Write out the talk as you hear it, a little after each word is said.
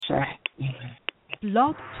right.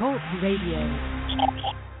 Blog Talk Radio.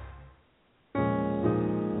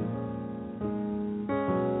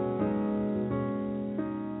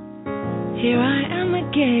 Here I am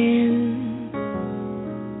again,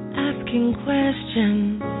 asking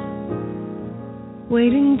questions,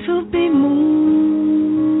 waiting to be moved.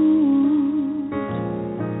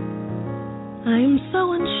 I am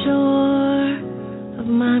so unsure of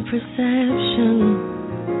my perception.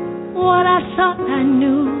 What I thought I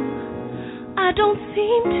knew, I don't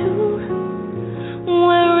seem to.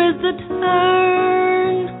 Where is the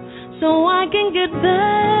turn so I can get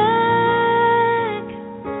back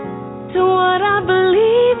to what I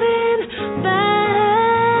believe in, back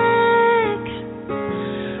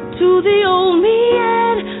to the old me?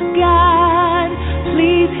 And God,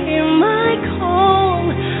 please hear my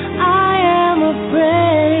call. I am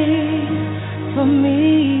afraid for me.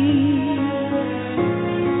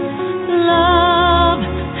 Love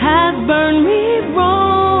has burned me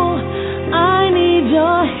raw. I need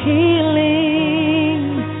your healing,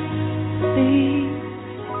 please.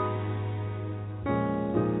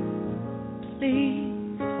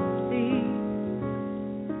 Please, please.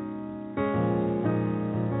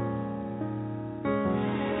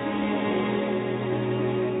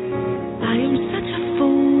 I am such a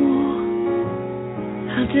fool.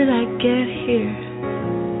 How did I get here?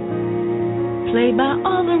 Play by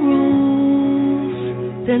all the rules,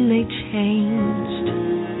 then they changed.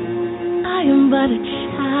 I am but a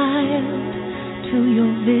child to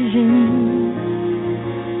your vision,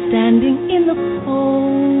 standing in the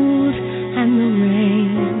cold and the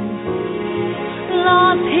rain.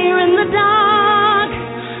 Lost here in the dark,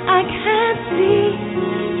 I can't see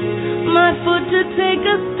my foot to take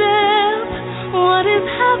a step. What is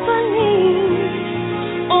happening?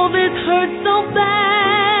 Oh, this hurts so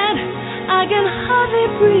bad, I can hardly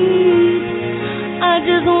breathe. I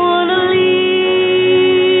just wanna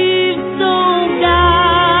leave. So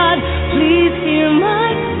God, please hear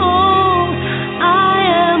my call. I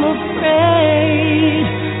am afraid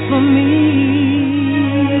for me.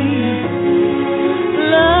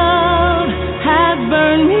 Love has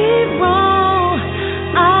burned me raw.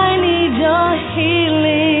 I need your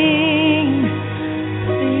healing,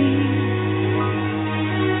 please.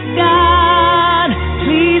 God,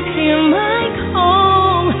 please hear my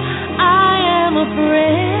call. I am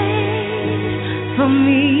afraid for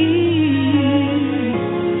me.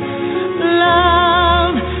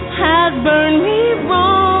 Love has burned me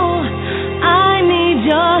raw. I need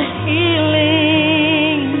your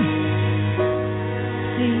healing,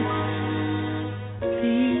 please,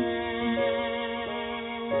 please.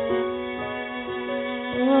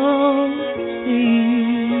 Oh, please,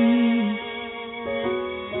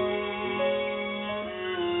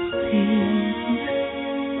 please.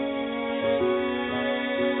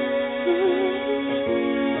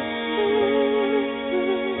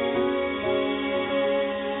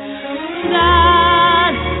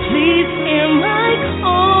 God, please hear my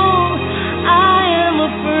call. I am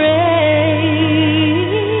afraid.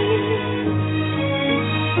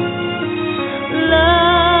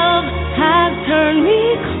 Love has turned me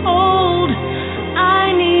cold. I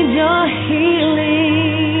need your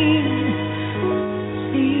healing,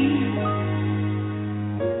 please,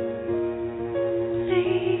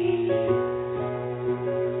 please,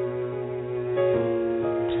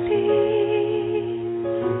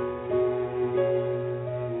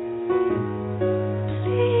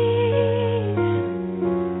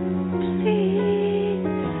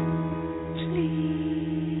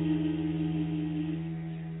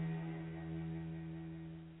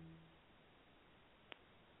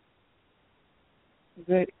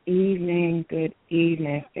 Good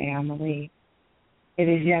evening, family. It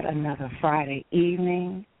is yet another Friday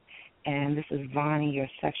evening, and this is Vonnie, your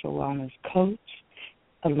sexual wellness coach,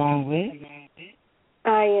 along with...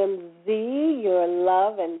 I am Z, your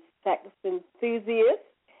love and sex enthusiast,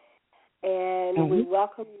 and we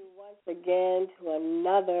welcome you once again to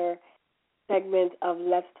another segment of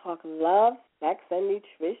Let's Talk Love, Sex, and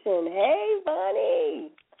Nutrition. Hey,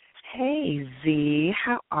 Vonnie. Hey, Z.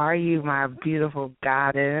 How are you, my beautiful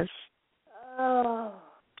goddess? Oh,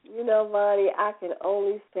 you know, Vonnie, I can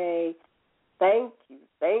only say thank you,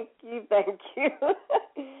 thank you, thank you.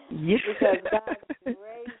 Yes. Because God's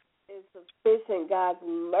grace is sufficient, God's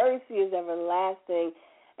mercy is everlasting,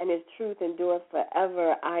 and His truth endures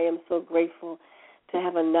forever. I am so grateful to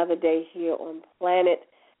have another day here on planet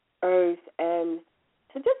Earth and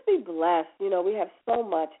to just be blessed. You know, we have so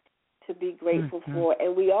much to be grateful for,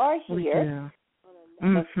 and we are here on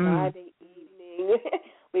another Friday evening.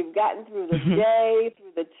 We've gotten through the day,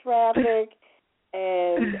 through the traffic,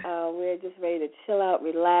 and we're just ready to chill out,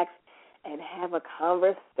 relax, and have a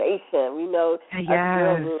conversation. We know us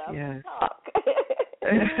girls love to talk.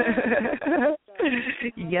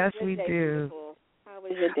 Yes, we do. How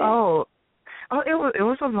was your day? Oh, it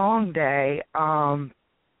was a long day.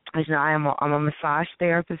 As you know, I'm a massage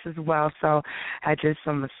therapist as well, so I did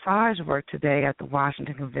some massage work today at the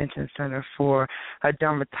Washington Convention Center for a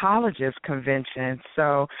dermatologist convention.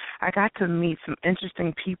 So I got to meet some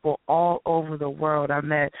interesting people all over the world. I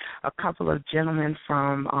met a couple of gentlemen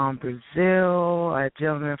from Brazil, a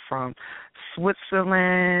gentleman from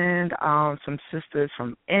Switzerland, some sisters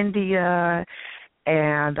from India.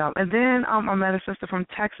 And then I met a sister from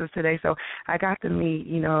Texas today, so I got to meet,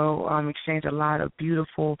 exchange a lot of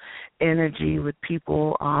beautiful energy with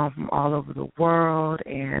people from all over the world,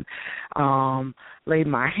 and laid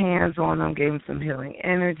my hands on them, gave them some healing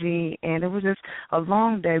energy, and it was just a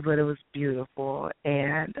long day, but it was beautiful.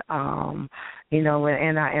 And and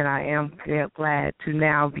I am glad to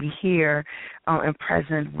now be here and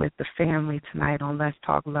present with the family tonight on Let's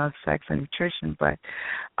Talk Love, Sex, and Nutrition. But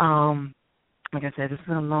like I said, it's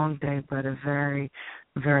been a long day, but a very,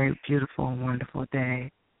 very beautiful and wonderful day,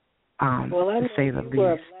 to say the least. You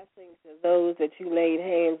were a blessing to those that you laid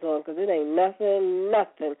hands on, because it ain't nothing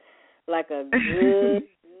like a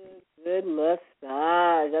good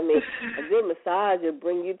massage. I mean, a good massage will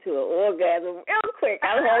bring you to an orgasm real quick.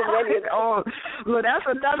 I'm ready. Oh, look, that's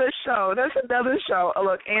another show. Oh,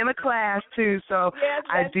 look, and a class, too. So yes,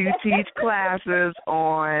 I do teach classes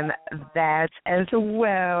on that as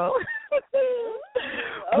well.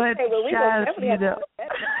 But just,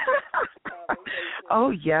 oh,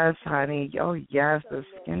 yes, honey. Oh, yes, the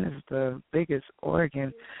skin is the biggest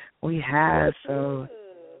organ we have, so,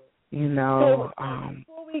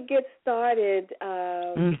 before we get started,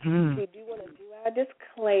 we do want to do our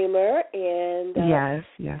disclaimer, and yes.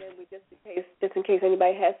 And we just in case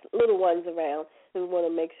anybody has little ones around, we want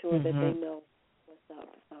to make sure that they know what's up.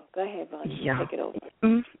 So go ahead, Vonnie, take it over.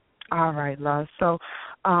 All right, love. So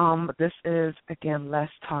this is, again,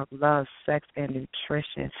 Let's Talk Love, Sex, and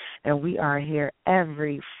Nutrition, and we are here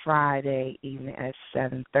every Friday evening at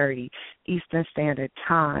 7:30 Eastern Standard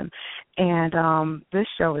Time. And this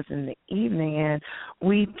show is in the evening, and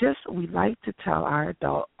we like to tell our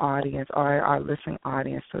adult audience, or our listening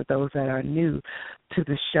audience, for those that are new to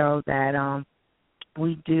the show, that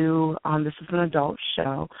we do, this is an adult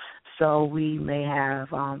show, so we may have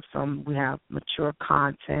we have mature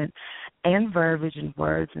content and verbiage and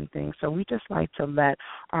words and things. So we just like to let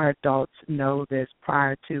our adults know this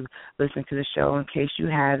prior to listening to the show, in case you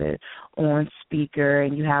have it on speaker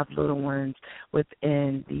and you have little ones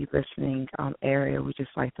within the listening area. We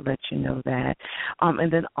just like to let you know that.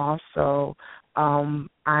 And then also, I'm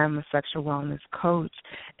a sexual wellness coach,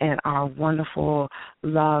 and our wonderful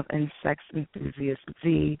love and sex enthusiast,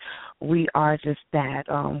 V, we are just that.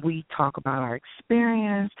 We talk about our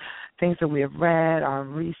experience, things that we have read, our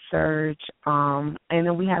research, and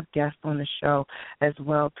then we have guests on the show as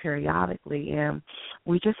well periodically. And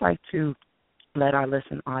we just like to let our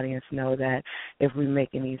listening audience know that if we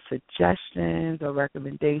make any suggestions or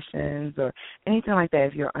recommendations or anything like that,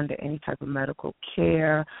 if you're under any type of medical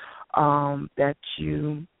care, that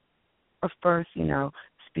you first,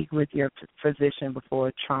 speak with your physician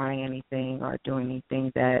before trying anything or doing anything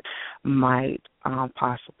that might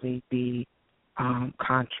possibly be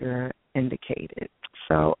contraindicated.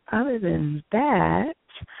 So other than that,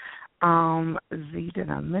 Z, did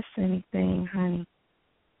I miss anything, honey?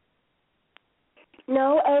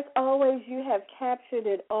 No, as always, you have captured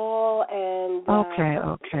it all, and okay. We're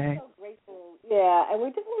so grateful. Yeah, and we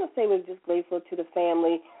just want to say we're just grateful to the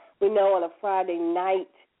family. We know on a Friday night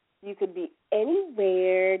you could be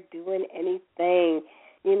anywhere doing anything,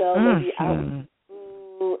 maybe out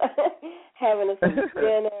having some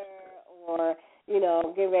dinner, or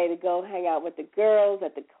getting ready to go hang out with the girls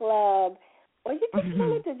at the club, or you just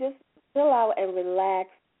wanted to just chill out and relax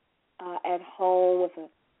at home with a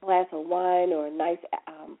glass of wine or a nice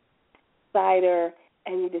cider,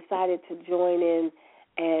 and you decided to join in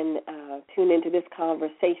and tune into this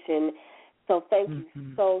conversation. So thank you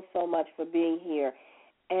so much for being here.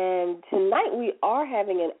 And tonight we are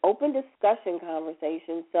having an open discussion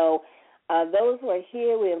conversation. So those who are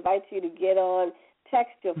here, we invite you to get on,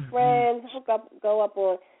 text your friends, go up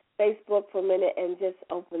on Facebook for a minute and just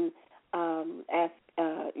ask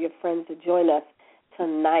your friends to join us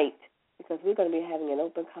tonight, because we're going to be having an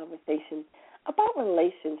open conversation about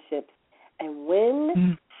relationships and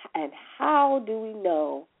when and how do we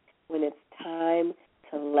know when it's time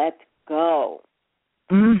to let go.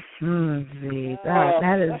 Z,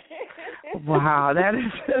 that is, wow, that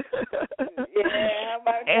is. Yeah, how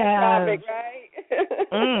about that topic, right?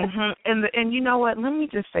 And you know what? Let me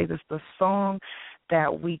just say this: the song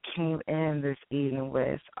that we came in this evening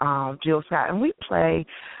with, Jill Scott, and we play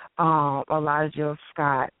a lot of Jill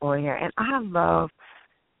Scott on here, and I love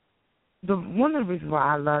one of the reasons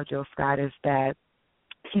why I love Jill Scott is that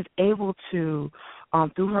she's able to,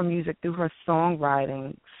 through her music, through her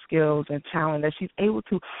songwriting skills and talent, that she's able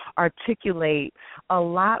to articulate a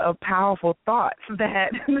lot of powerful thoughts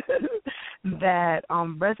that that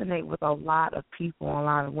resonate with a lot of people, a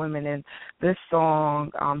lot of women. And this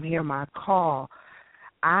song, "Hear My Call,"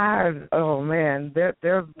 there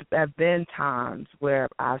have been times where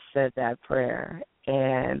I've said that prayer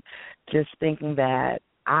and just thinking that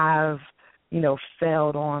I've,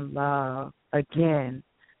 failed on love again,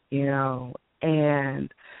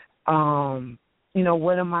 and,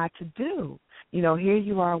 what am I to do? Here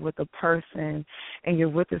you are with a person, and you're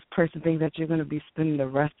with this person thinking that you're going to be spending the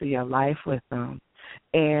rest of your life with them,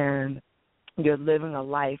 and you're living a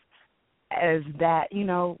life as that,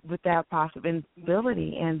 with that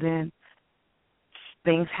possibility, and then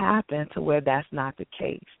things happen to where that's not the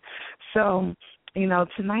case. So,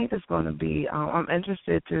 tonight is going to be, I'm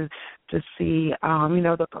interested to see,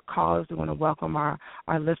 the callers. We want to welcome our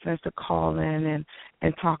listeners to call in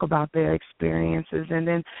and talk about their experiences. And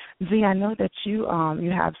then, Z, I know that you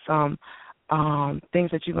have some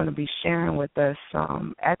things that you're going to be sharing with us,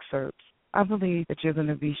 some excerpts, I believe, that you're going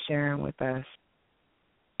to be sharing with us.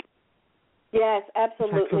 Yes,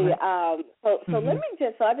 absolutely. So let me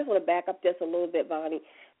I just want to back up just a little bit, Bonnie,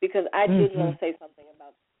 because I did want to say something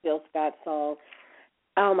about Jill Scott's song.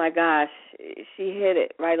 Oh, my gosh, she hit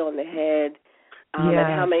it right on the head. And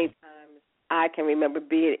how many times I can remember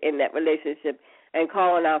being in that relationship and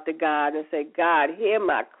calling out to God and say, God, hear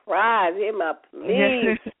my cries, hear my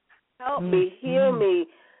pleas, help me, heal me,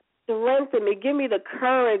 strengthen me, give me the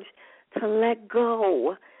courage to let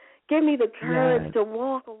go. Give me the courage to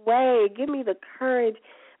walk away. Give me the courage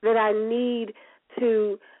that I need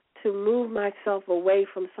to move myself away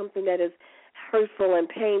from something that is hurtful and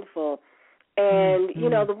painful. And,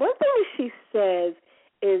 the one thing she says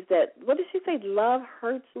is that, what did she say? Love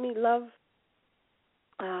hurts me. Love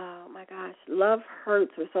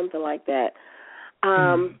hurts or something like that.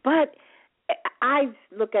 But I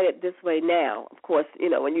look at it this way now. Of course,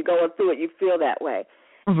 when you're going through it, you feel that way.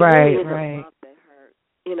 Right. Love that hurts.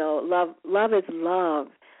 Love is love.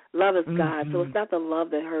 Love is God. So it's not the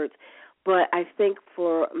love that hurts. But I think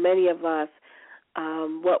for many of us,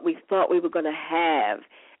 what we thought we were going to have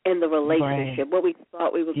in the relationship, what we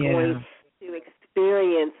thought we were going to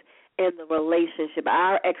experience in the relationship,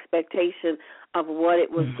 our expectation of what it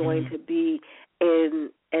was going to be, and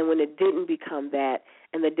when it didn't become that,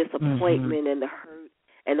 and the disappointment and the hurt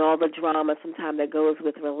and all the drama sometimes that goes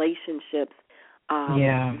with relationships,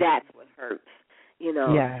 that's what hurts,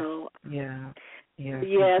 So,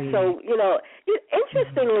 so,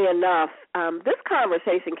 interestingly enough, this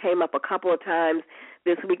conversation came up a couple of times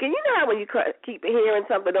this week. And you know how when you keep hearing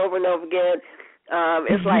something over and over again,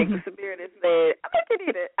 it's like the Spirit is saying,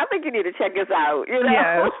 I think you need to check this out,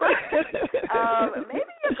 Yes.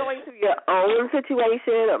 Maybe you're going through your own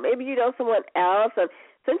situation, or maybe you know someone else. And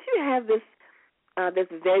since you have this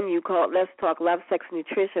venue called Let's Talk Love, Sex,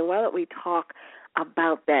 Nutrition, why don't we talk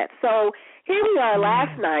about that? So here we are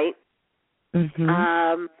last night,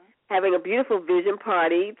 having a beautiful vision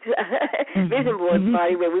party, vision board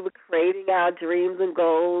party, where we were creating our dreams and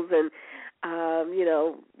goals and,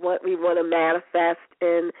 what we want to manifest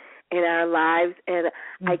in our lives. And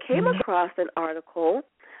I came across an article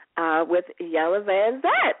with Yella Van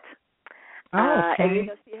Zant. And she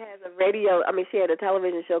has she had a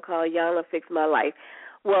television show called Yana Fix My Life.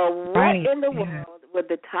 Well, what in the world would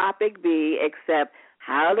the topic be except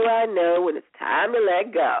how do I know when it's time to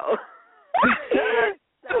let go?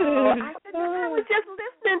 So I said, I was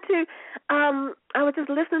just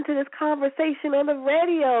listening to this conversation on the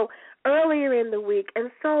radio earlier in the week,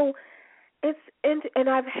 and so and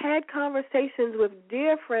I've had conversations with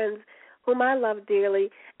dear friends whom I love dearly,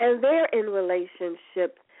 and they're in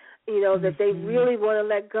relationships, that they really want to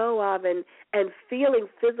let go of, and feeling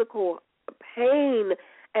physical pain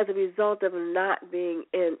as a result of not being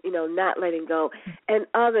in, not letting go, and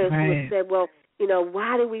others who have said, well,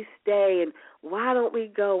 why do we stay, and why don't we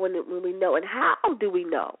go when we know, and how do we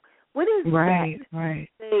know? What is that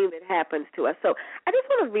thing that happens to us? So I just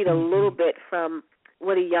want to read a little bit from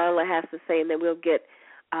what Iyanla has to say, and then we'll get,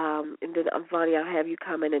 and then, Vonnie, I'll have you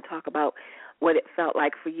come in and talk about what it felt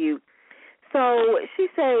like for you. So she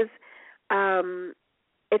says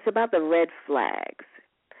it's about the red flags.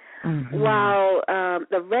 While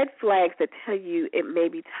the red flags that tell you it may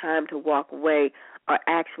be time to walk away are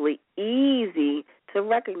actually easy to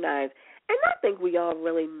recognize. I think we all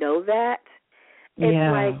really know that.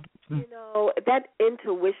 It's like, that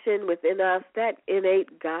intuition within us, that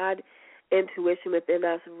innate God intuition within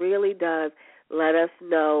us really does let us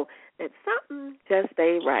know that something just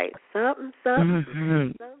ain't right. Something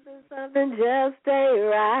just ain't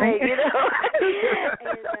right,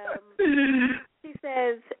 And she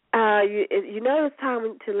says, you know it's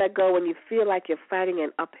time to let go when you feel like you're fighting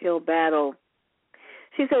an uphill battle.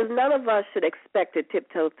 She says none of us should expect to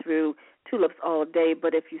tiptoe through tulips all day,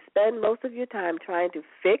 but if you spend most of your time trying to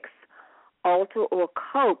fix, alter, or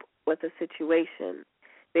cope with a situation,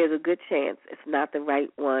 there's a good chance it's not the right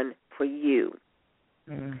one for you.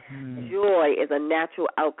 Mm-hmm. Joy is a natural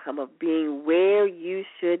outcome of being where you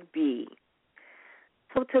should be.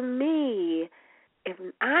 So to me, if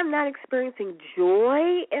I'm not experiencing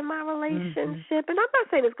joy in my relationship, and I'm not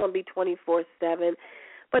saying it's going to be 24/7,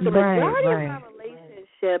 but the majority of my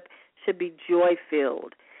relationship should be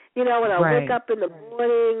joy-filled. When I wake up in the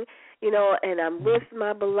morning, and I'm with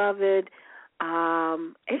my beloved,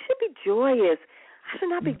 it should be joyous. I should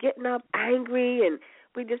not be getting up angry and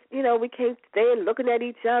we just, we can't stand looking at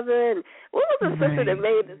each other. And what was the sister that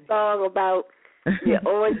made the song about your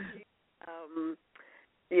orange juice?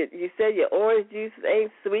 You said your orange juice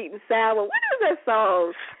ain't sweet and sour. What is that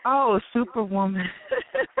song? Oh, Superwoman.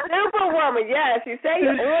 Superwoman, yes. You say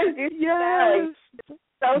your orange juice is sour.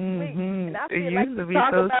 So sweet. And I feel like you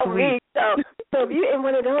talk about sweet. Me. So if you're in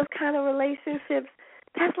one of those kind of relationships,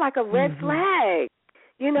 that's like a red flag.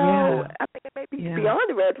 I think it may be beyond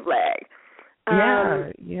the red flag.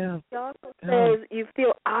 She also says you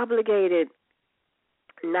feel obligated,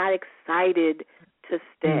 not excited to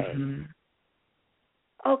stay.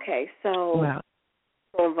 Okay, so,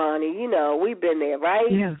 Vonnie, we've been there,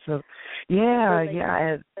 right? Yeah,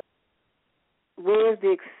 Where's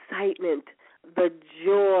the excitement, the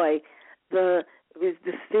joy, the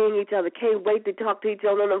seeing each other? Can't wait to talk to each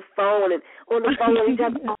other on the phone with each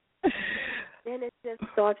other. Then it just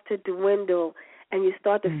starts to dwindle, and you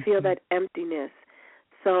start to feel that emptiness.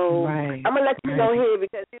 So I'm going to let you go here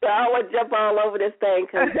because I don't want to jump all over this thing.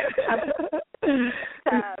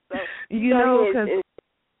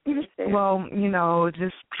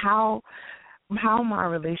 Just how my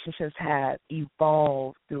relationships have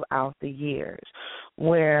evolved throughout the years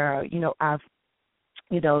where, I've,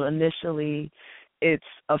 initially it's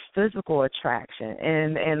a physical attraction.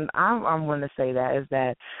 And I'm going to say that is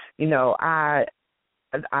that,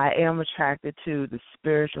 I am attracted to the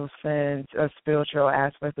spiritual sense or spiritual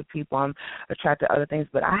aspect of people. I'm attracted to other things,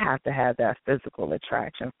 but I have to have that physical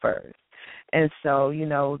attraction first. And so,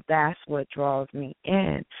 that's what draws me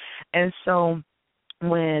in. And so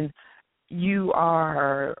when you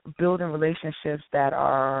are building relationships that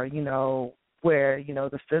are, where,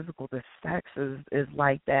 the physical, the sex is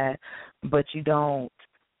like that, but you don't,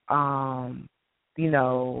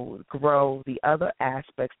 grow the other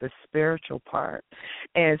aspects, the spiritual part.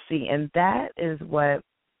 And that is what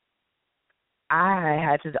I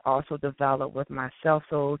had to also develop with myself.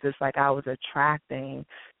 So just like I was attracting,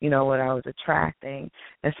 what I was attracting.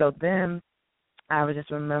 And so then I would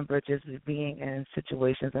just remember just being in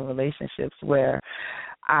situations and relationships where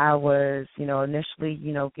I was, initially,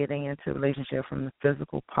 getting into a relationship from the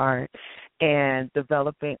physical part and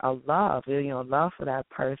developing a love, love for that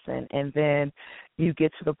person. And then you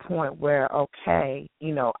get to the point where, okay,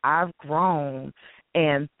 I've grown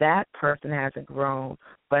and that person hasn't grown,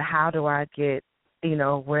 but how do I get,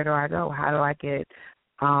 where do I go? How do I get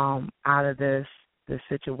out of this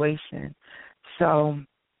situation? So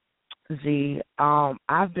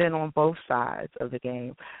I've been on both sides of the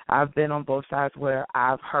game. I've been on both sides where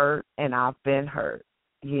I've hurt and I've been hurt,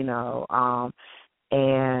 it's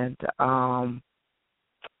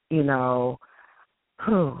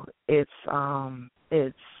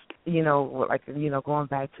going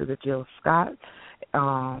back to the Jill Scott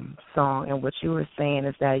song, and what you were saying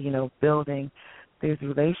is that, building these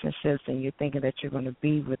relationships and you're thinking that you're going to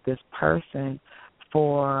be with this person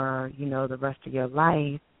for, the rest of your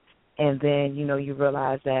life. And then, you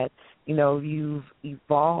realize that, you've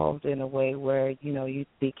evolved in a way where, you're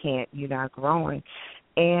not growing.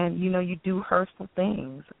 And, you do hurtful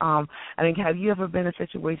things. Have you ever been in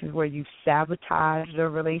situations where you sabotaged a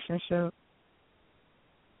relationship?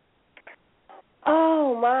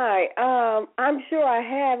 Oh, my. I'm sure I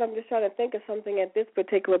have. I'm just trying to think of something at this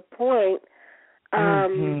particular point.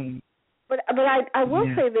 But I will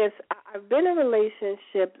say this. I've been in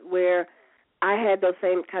relationships where I had those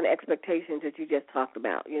same kind of expectations that you just talked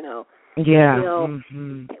about, Yeah.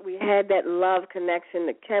 We had that love connection.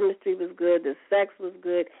 The chemistry was good. The sex was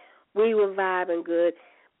good. We were vibing good.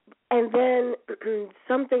 And then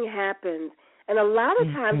something happened. And a lot of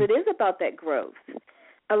times it is about that growth.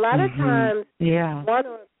 A lot of times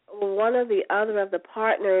one or the other of the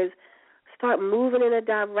partners start moving in a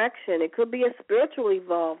direction. It could be a spiritual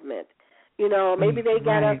involvement. You know, maybe they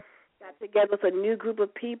got together with a new group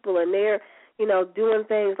of people, and they're, you know, doing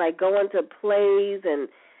things like going to plays and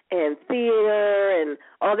theater and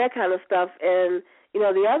all that kind of stuff. And, you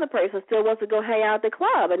know, the other person still wants to go hang out at the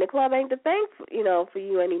club, and the club ain't the thing, for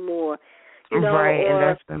you anymore. You know, and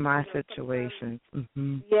that's been my situation.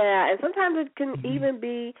 Yeah, and sometimes it can even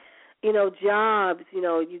be, you know, jobs. You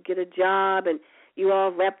know, you get a job and you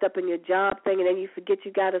all wrapped up in your job thing, and then you forget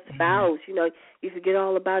you got a spouse. You know, you forget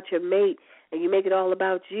all about your mate, and you make it all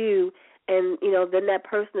about you. And, you know, then that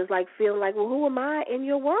person is like feeling like, well, who am I in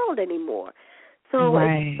your world anymore? So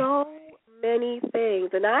it's so many things.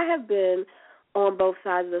 And I have been on both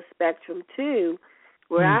sides of the spectrum, too,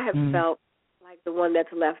 where I have felt like the one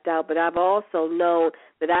that's left out, but I've also known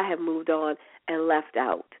that I have moved on and left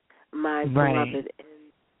out my beloved.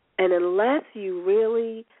 And unless you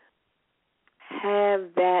really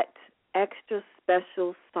have that extra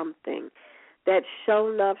special something, that show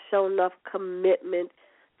enough commitment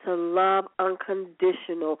to love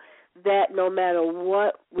unconditional, that no matter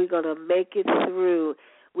what, we're going to make it through.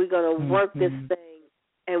 We're going to work this thing,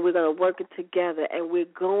 and we're going to work it together, and we're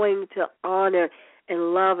going to honor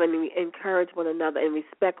and love and encourage one another and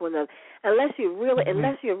respect one another. Unless you're really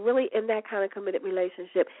in that kind of committed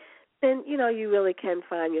relationship, then, you know, you really can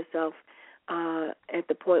find yourself at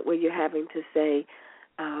the point where you're having to say,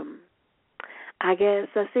 I guess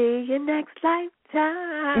I'll see you next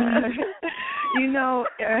lifetime. You know,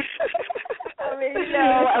 I mean, you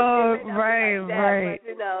know, right. But,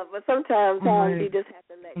 you know, but sometimes you just have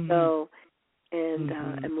to let go and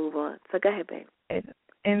move on. So go ahead, babe.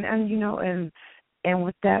 And you know, and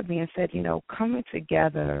with that being said, you know, coming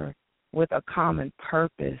together with a common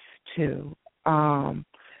purpose too,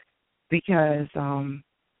 because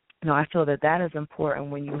you know, I feel that is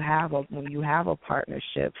important when you have a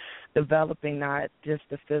partnership, developing not just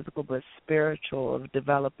the physical but spiritual,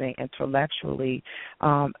 developing intellectually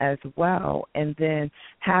as well, and then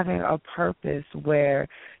having a purpose where,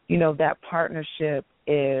 you know, that partnership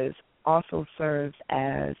is also serves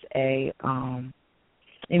as a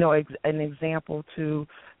you know, an example to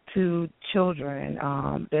children,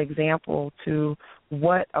 the example to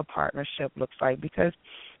what a partnership looks like. Because,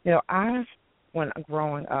 you know, when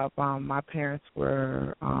growing up, my parents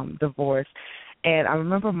were divorced, and I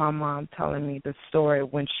remember my mom telling me the story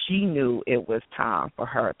when she knew it was time for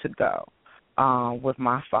her to go with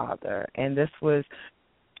my father. And this was,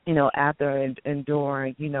 you know, after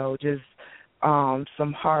enduring, you know, just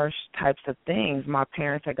some harsh types of things. My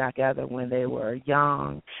parents had got together when they were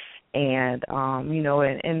young, and you know,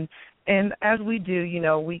 and as we do, you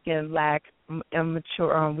know, we can lack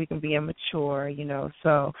immature, we can be immature, you know.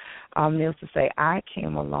 So, needless to say, I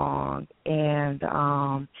came along, and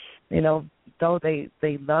you know, though they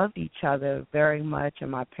loved each other very much,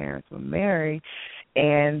 and my parents were married,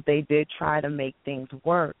 and they did try to make things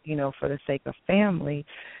work, you know, for the sake of family,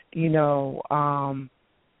 you know.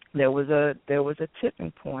 There was a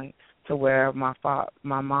tipping point to where my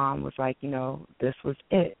mom was like, you know, this was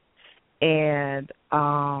it, and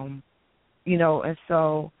you know, and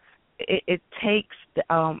so it takes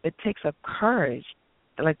a courage,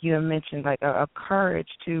 like you had mentioned, like a courage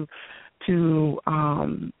to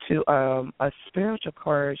a spiritual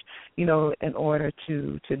courage, you know, in order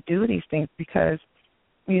to do these things, because,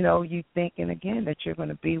 you know, you thinking again that you're going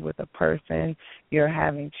to be with a person, you're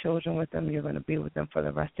having children with them, you're going to be with them for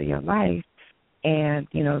the rest of your life, and,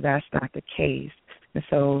 you know, that's not the case. And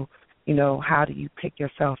so, you know, how do you pick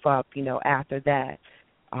yourself up, you know, after that,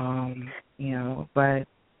 you know, but.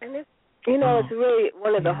 And it's, you know, it's really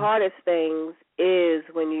one of the hardest things is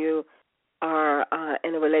when you are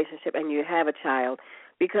in a relationship and you have a child,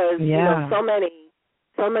 because, you know,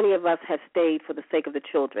 so many of us have stayed for the sake of the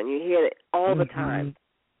children. You hear it all the time.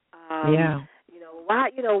 You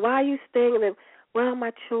know, why are you staying? And then, well,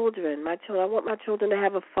 my children. I want my children to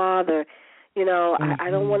have a father. You know, I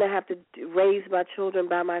don't want to have to raise my children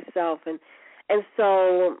by myself. And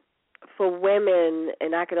so for women,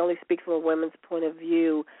 and I can only speak from a woman's point of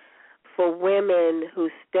view, for women who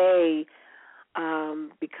stay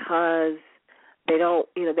because they don't,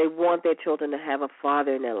 you know, they want their children to have a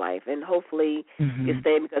father in their life, and hopefully you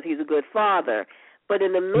stay because he's a good father. But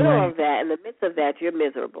in the middle of that, in the midst of that, you're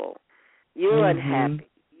miserable. You're unhappy.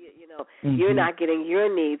 You know, you're not getting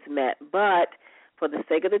your needs met. But for the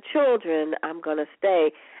sake of the children, I'm going to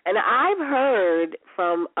stay. And I've heard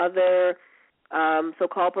from other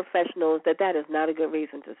so-called professionals that is not a good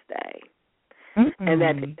reason to stay. And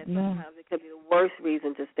that sometimes it can be the worst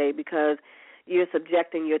reason to stay, because, you're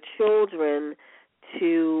subjecting your children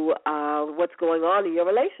to what's going on in your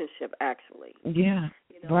relationship, actually. Yeah,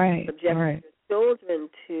 Subjecting your children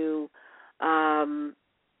to,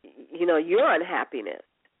 your unhappiness.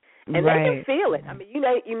 And they can feel it. I mean,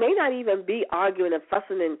 you may not even be arguing and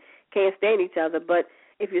fussing and can't stand each other, but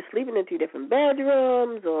if you're sleeping in 2 different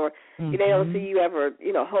bedrooms, or they don't see you ever,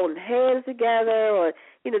 holding hands together, or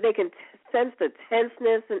they can sense the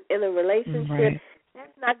tenseness in a relationship.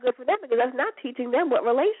 That's not good for them, because that's not teaching them what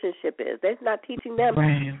relationship is. That's not teaching them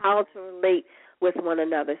how to relate with one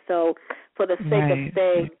another. So, for the sake of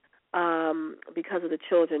saying, because of the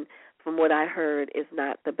children, from what I heard, is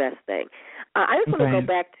not the best thing. I just want to go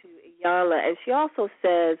back to Iyanla, and she also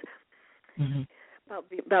says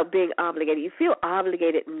about being obligated. You feel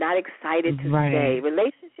obligated, not excited to stay.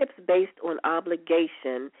 Relationships based on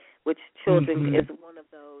obligation, which children is one of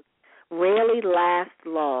those, rarely last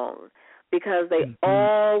long, because they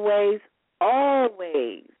always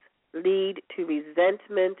lead to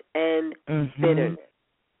resentment and bitterness.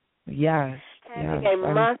 Yes. Having a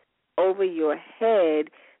must over your head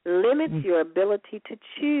limits your ability to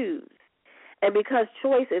choose. And because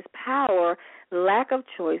choice is power, lack of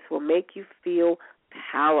choice will make you feel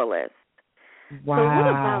powerless. Wow. So what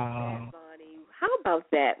about that, Bonnie? How about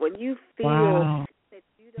that? When you feel that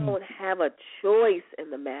you don't have a choice in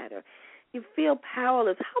the matter, you feel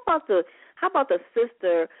powerless. How about the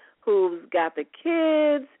sister who's got the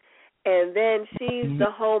kids, and then she's the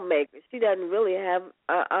homemaker? She doesn't really have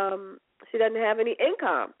any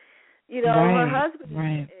income. Her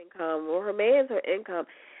husband's income or her man's her income,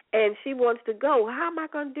 and she wants to go. How am I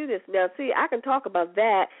going to do this? Now, see, I can talk about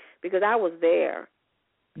that because I was there.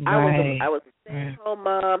 I was a stay-at-home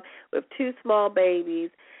mom with 2 small babies.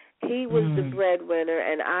 He was the breadwinner,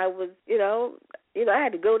 and I was, I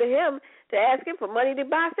had to go to him to ask him for money to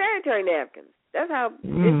buy sanitary napkins. That's how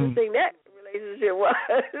interesting that relationship was.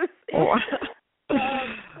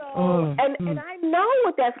 And I know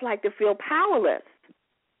what that's like to feel powerless.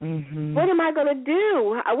 What am I going to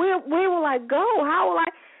do? Where will I go? How will I?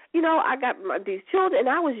 I got these children, and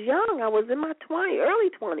I was young. I was in my early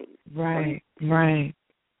 20s. Right.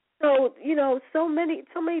 So so many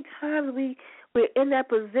times we're in that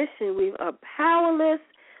position. We are powerless.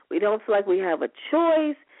 We don't feel like we have a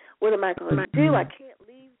choice. What am I going to do? I can't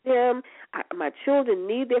leave them. My children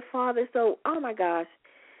need their father. So, oh my gosh,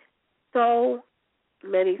 so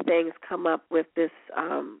many things come up with this.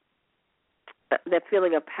 That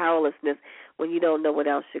feeling of powerlessness when you don't know what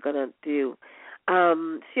else you're going to do.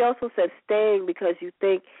 She also says staying because you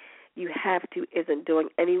think you have to isn't doing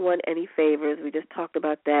anyone any favors. We just talked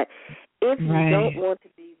about that. If you don't want to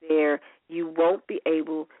be there, you won't be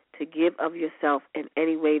able to give of yourself in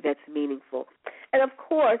any way that's meaningful. And, of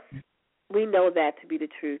course, we know that to be the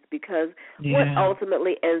truth because what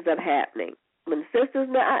ultimately ends up happening, when sister's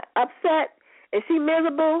not upset and she's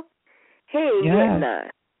miserable, he ain't getting none.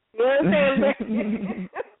 You know what I'm saying?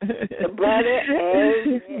 The brother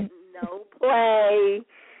ain't getting no play.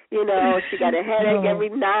 She got a headache every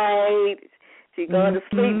night. She going to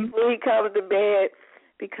sleep before he comes to bed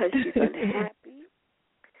because she's unhappy.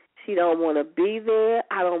 She don't want to be there.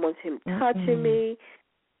 I don't want him touching me.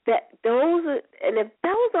 And if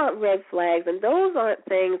those aren't red flags and those aren't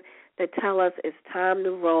things that tell us it's time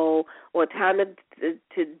to roll or time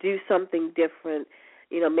to do something different,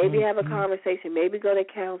 maybe have a conversation, maybe go to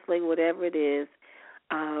counseling, whatever it is.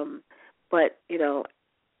 But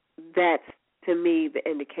that's, to me, the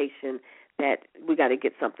indication that we got to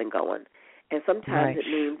get something going. And sometimes it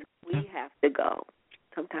means we have to go.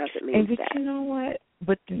 Sometimes it means that. You know what?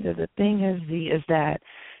 But the thing is that,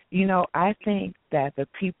 I think that the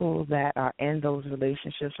people that are in those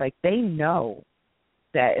relationships, like, they know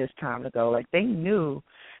that it's time to go. Like, they knew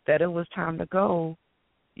that it was time to go,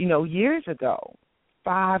 years ago,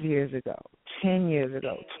 5 years ago, 10 years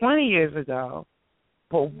ago, 20 years ago.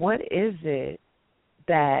 But what is it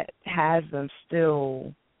that has them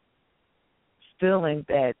still feeling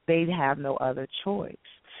that they have no other choice?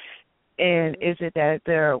 And is it that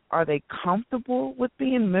are they comfortable with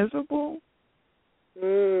being miserable?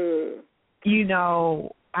 Is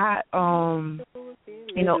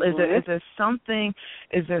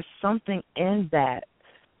there something in that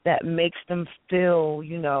makes them feel,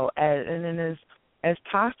 as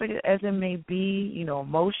toxic as it may be,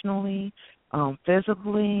 emotionally,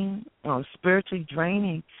 physically, spiritually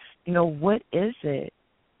draining, what is it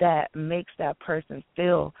that makes that person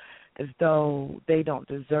feel as though they don't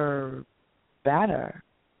deserve better?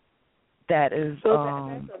 That is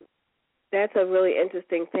that's a really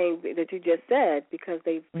interesting thing that you just said, because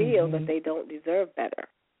they feel that they don't deserve better.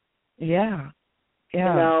 Yeah.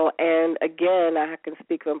 And again, I can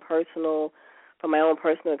speak from personal from my own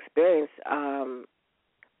personal experience,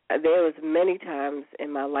 there was many times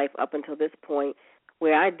in my life up until this point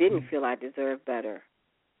where I didn't feel I deserved better.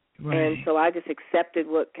 Right. And so I just accepted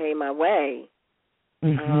what came my way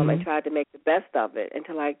and tried to make the best of it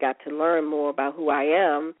until I got to learn more about who I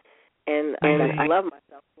am and I love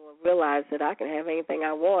myself more and realize that I can have anything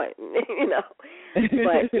I want, you know.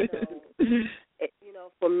 But,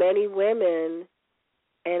 for many women,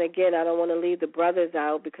 and again, I don't want to leave the brothers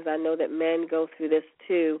out because I know that men go through this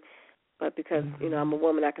too, but because, I'm a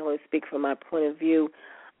woman, I can only speak from my point of view.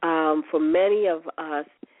 For many of us,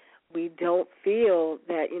 we don't feel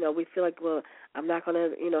that, we feel like, well, I'm not going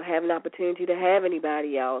to, have an opportunity to have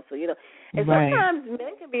anybody else. So, and sometimes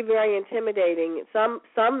men can be very intimidating. Some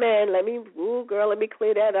men, let me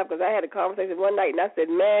clear that up because I had a conversation one night and I said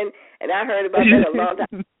men, and I heard about that a long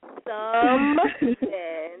time. Some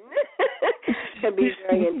men can be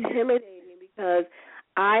very intimidating because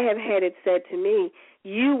I have had it said to me,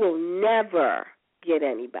 you will never get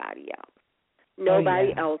anybody else.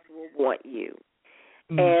 Nobody else will want you.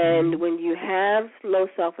 And when you have low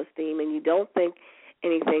self-esteem and you don't think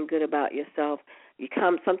anything good about yourself,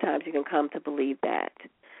 sometimes you can come to believe that.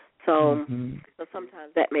 So, so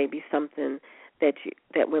sometimes that may be something that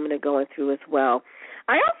women are going through as well.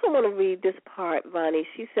 I also want to read this part, Vonnie.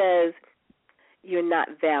 She says, you're not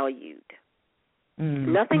valued.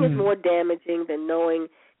 Nothing is more damaging than knowing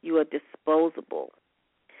you are disposable.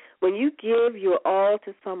 When you give your all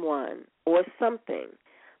to someone or something,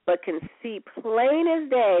 but can see plain as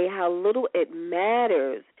day how little it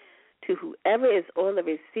matters to whoever is on the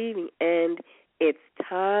receiving end, it's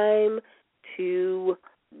time to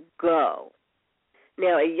go.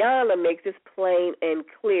 Now, Ayanna makes this plain and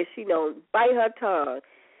clear. She don't bite her tongue.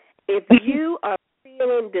 If you are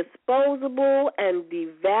feeling disposable and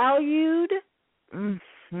devalued,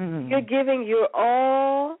 you're giving your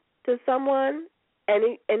all to someone,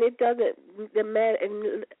 and it doesn't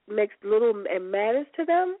it makes little and matters to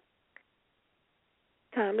them.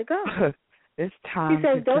 Time to go. It's time. He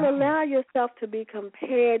says, don't allow yourself to be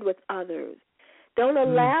compared with others. Don't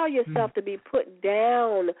allow yourself to be put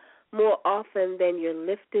down more often than you're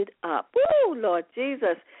lifted up. Woo, Lord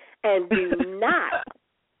Jesus. And do not,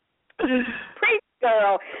 preach,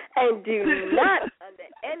 girl, and do not under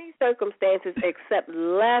any circumstances accept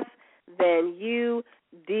less than you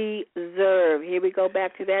deserve. Here we go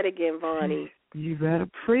back to that again, Vonnie. You better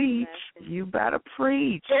preach. You better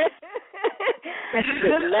preach. Less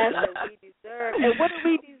than we deserve. And what do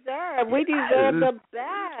we deserve? We deserve the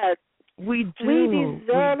best. We do. We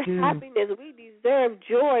deserve happiness. We deserve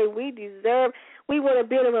joy. We want to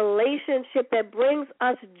build a relationship that brings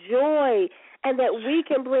us joy and that we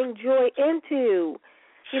can bring joy into.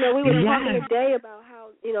 We were talking today about how,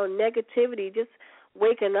 negativity, just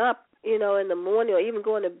waking up, in the morning or even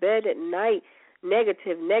going to bed at night,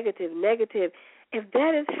 negative. If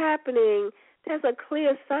that is happening, that's a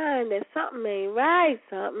clear sign that something ain't right.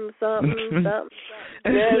 Something.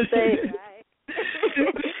 Just ain't right.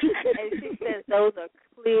 And she says those are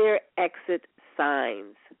clear exit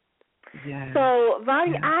signs. Yes. So,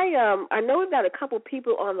 Vonnie, I know we've got a couple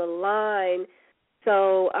people on the line,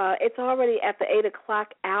 so it's already at the 8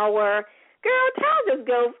 o'clock hour. Girl, time just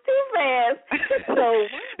goes too fast. So,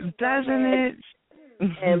 doesn't it?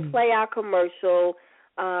 And play our commercial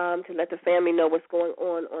to let the family know what's going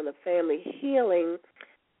on the Family Healing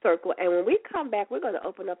Circle. And when we come back, we're going to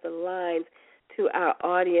open up the lines to our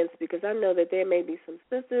audience because I know that there may be some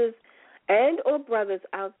sisters and or brothers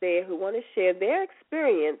out there who want to share their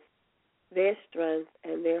experience, their strength,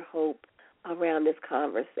 and their hope around this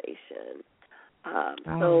conversation.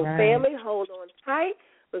 So, family, hold on tight.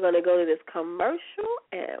 We're going to go to this commercial,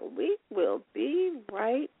 and we will be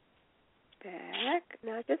right back.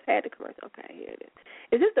 Now, I just had the commercial. Okay, here it is.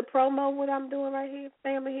 Is this the promo, what I'm doing right here,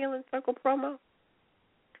 Family Healing Circle promo?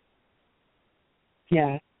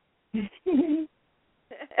 Yeah.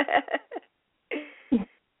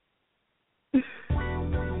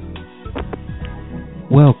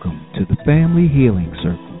 Welcome to the Family Healing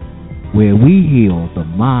Circle, where we heal the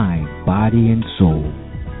mind, body, and soul.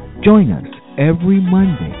 Join us every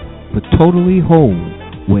Monday for Totally Whole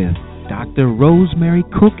with Dr. Rosemary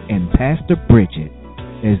Cook and Pastor Bridget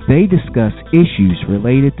as they discuss issues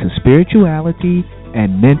related to spirituality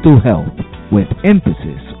and mental health with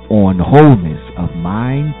emphasis on wholeness of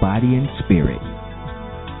mind, body, and spirit.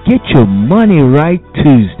 Get your money right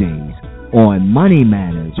Tuesdays on Money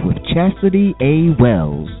Matters with Chastity A.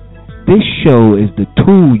 Wells. This show is the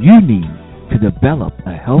tool you need to develop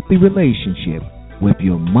a healthy relationship with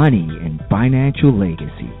your money and financial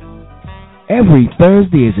legacy. Every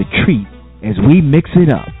Thursday is a treat as we mix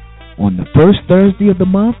it up. On the first Thursday of the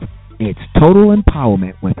month, It's Total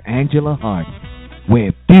Empowerment with Angela Hardy,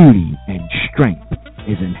 where beauty and strength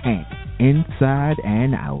is enhanced inside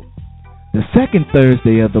and out. The second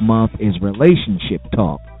Thursday of the month is Relationship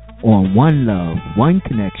Talk on One Love, One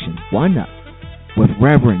Connection, One Up with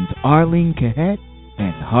Reverends Arlene Cahet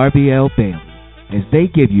and Harvey L. Bailey as they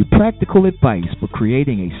give you practical advice for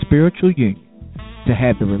creating a spiritual union to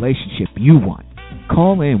have the relationship you want.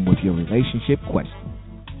 Call in with your relationship question.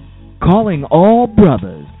 Calling all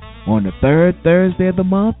brothers on the third Thursday of the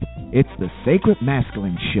month, it's the Sacred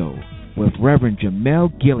Masculine Show with Reverend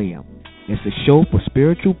Jamel Gilliam. It's a show for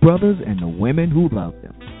spiritual brothers and the women who love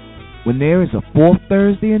them. When there is a fourth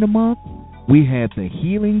Thursday in the month, we have the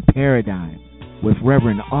Healing Paradigm with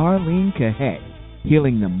Reverend Arlene Cahet,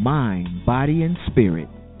 healing the mind, body, and spirit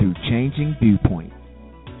through changing viewpoints.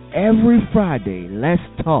 Every Friday,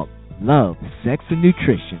 let's talk love, sex, and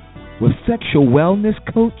nutrition with sexual wellness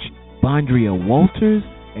coach Bondria Walters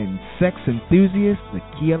and sex enthusiast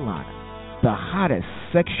Nakia Lana, the hottest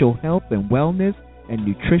sexual health and wellness and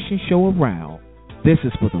nutrition show around. This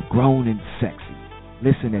is for the grown and sexy.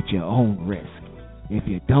 Listen at your own risk. If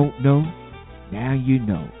you don't know, now you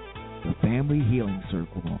know. The Family Healing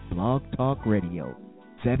Circle on Blog Talk Radio,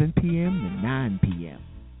 7 p.m. to 9 p.m.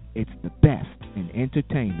 It's the best in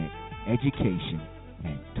entertainment, education,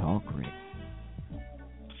 and talk radio.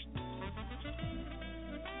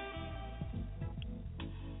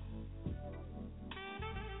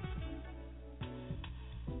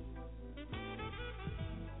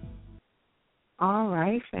 All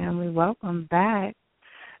right, family, welcome back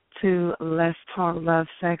to Let's Talk Love,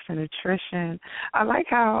 Sex, and Nutrition. I like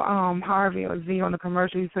how Harvey or Z on the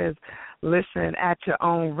commercial, he says, listen at your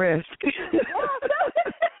own risk. Did you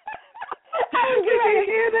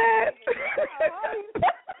hear that?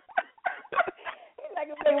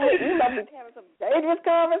 You might be having some dangerous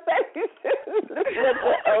conversations.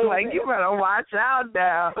 Like, you better watch out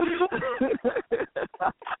now. For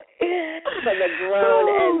the grown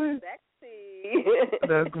and sexy.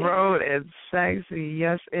 The grown and sexy,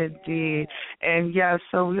 yes, indeed. And yes,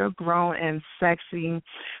 so we are grown and sexy.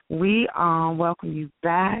 We welcome you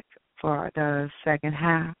back for the second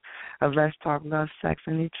half of Let's Talk Love, Sex,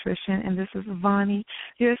 and Nutrition. And this is Vonnie,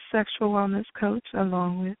 your sexual wellness coach,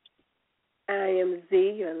 along with I am Z,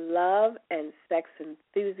 your love and sex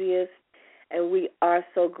enthusiast, and we are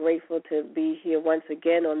so grateful to be here once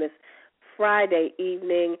again on this Friday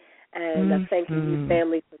evening. And thank you,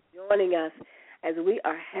 family, for joining us as we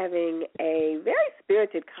are having a very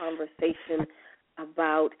spirited conversation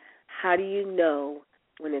about how do you know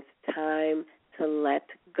when it's time to let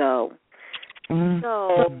go.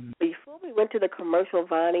 So before we went to the commercial,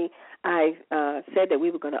 Vonnie, I said that we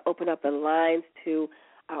were going to open up the lines to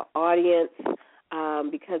our audience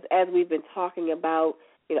because as we've been talking about,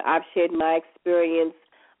 you know, I've shared my experience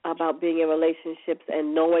about being in relationships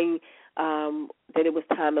and knowing that it was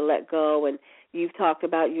time to let go, and you've talked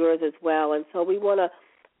about yours as well. And so we want to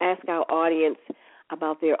ask our audience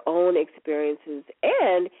about their own experiences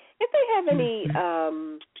and if they have any,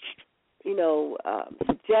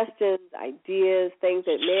 suggestions, ideas, things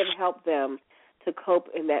that may have helped them to cope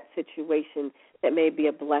in that situation that may be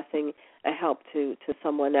a blessing, a help to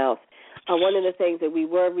someone else. One of the things that we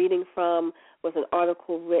were reading from was an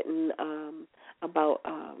article written about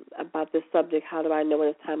this subject, How Do I Know When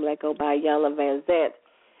It's Time to Let Go, by Yana Van Zant.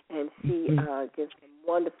 And she gives some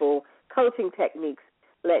wonderful coaching techniques,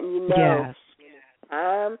 letting you know it's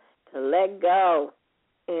time to let go.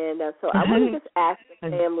 And so I want to just ask the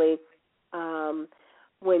family,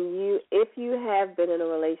 if you have been in a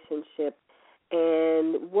relationship,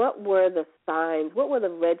 and what were the signs, what were the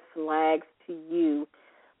red flags to you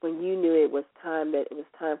when you knew it was time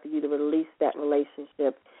for you to release that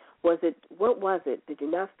relationship? What was it? Did you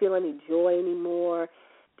not feel any joy anymore?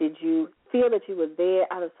 Did you feel that you were there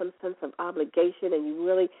out of some sense of obligation and you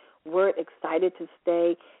really weren't excited to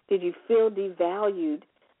stay? Did you feel devalued,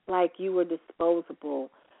 like you were disposable?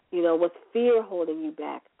 You know, was fear holding you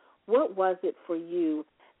back? What was it for you?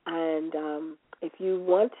 And if you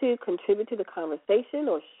want to contribute to the conversation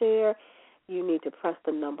or share, you need to press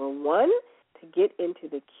the number 1 to get into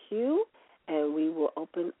the queue, and we will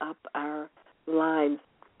open up our lines.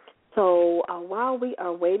 So while we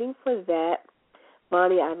are waiting for that,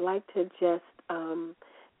 Vonnie, I'd like to just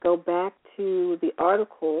go back to the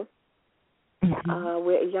article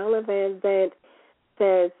where Yana Van Zant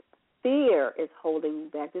says fear is holding you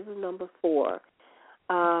back. This is number 4.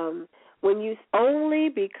 When you only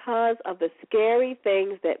because of the scary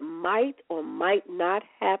things that might or might not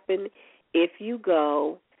happen if you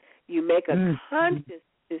go, you make a conscious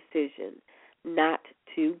decision not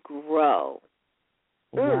to grow.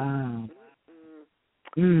 Wow.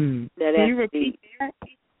 Mm. Now, Can you repeat that?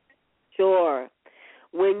 Sure.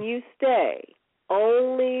 When you stay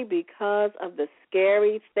only because of the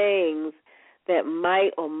scary things that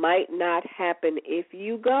might or might not happen if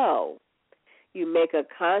you go, you make a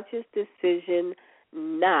conscious decision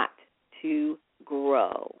not to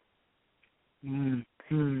grow. Mm.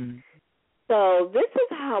 Mm. So this is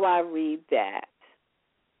how I read that.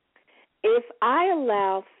 If I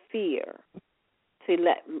allow fear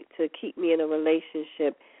to keep me in a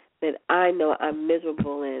relationship that I know I'm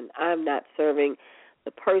miserable in, I'm not serving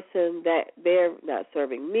the person, that they're not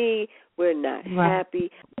serving me, we're not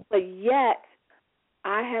happy, but yet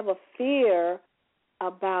I have a fear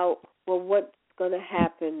about, well, what's going to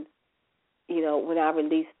happen, when I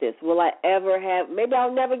release this? Will I ever have, maybe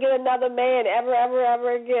I'll never get another man ever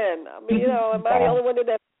again. I mean, am I the only one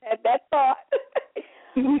that had that thought?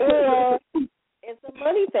 Or it's a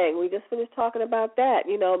money thing. We just finished talking about that.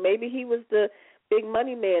 Maybe he was the big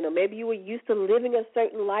money man, or maybe you were used to living a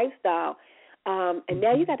certain lifestyle, and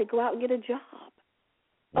now you got to go out and get a job.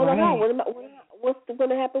 Oh, no, what's going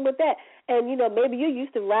to happen with that? And, maybe you're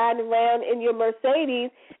used to riding around in your Mercedes,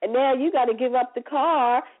 and now you got to give up the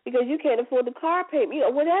car because you can't afford the car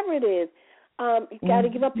payment, whatever it is. You got to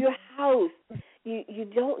give up your house. You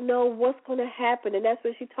don't know what's going to happen, and that's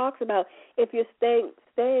what she talks about. If you're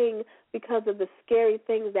staying because of the scary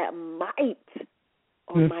things that might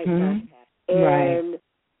or might not happen,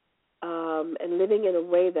 and living in a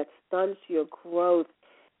way that stunts your growth,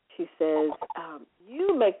 she says,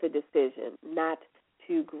 you make the decision not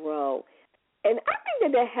to grow. And I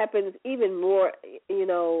think that happens even more,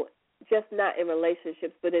 just not in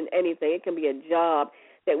relationships, but in anything. It can be a job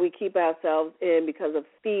that we keep ourselves in because of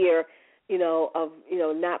fear, of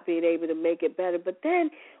not being able to make it better. But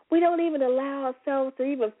then we don't even allow ourselves to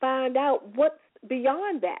even find out what's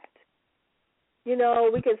beyond that. We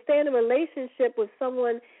can stay in a relationship with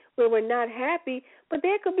someone where we're not happy, but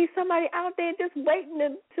there could be somebody out there just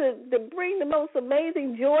waiting to bring the most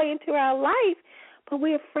amazing joy into our life, but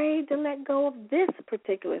we're afraid to let go of this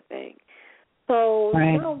particular thing. So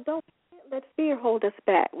don't let fear hold us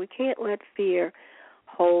back. We can't let fear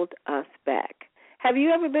hold us back. Have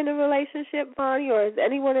you ever been in a relationship, Bonnie, or has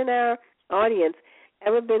anyone in our audience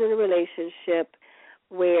ever been in a relationship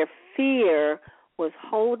where fear was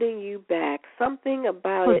holding you back, something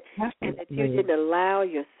about it, and that you didn't allow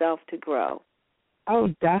yourself to grow? Oh,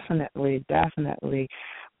 definitely. The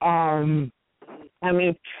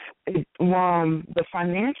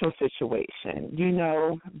financial situation,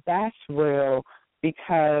 that's real,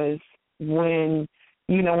 because when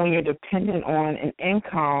you're dependent on an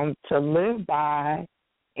income to live by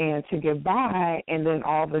and to get by, and then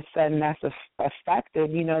all of a sudden that's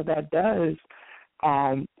affected, that does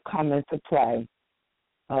come into play.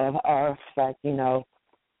 Or affect,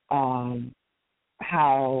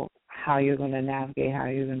 how you're going to navigate, how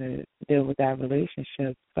you're going to deal with that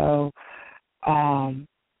relationship. So, I've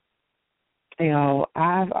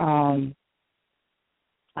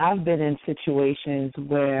been in situations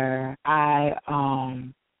where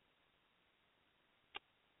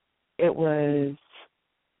it was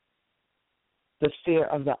the fear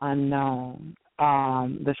of the unknown,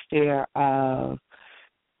 the fear of,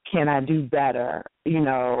 can I do better?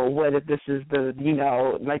 What if this is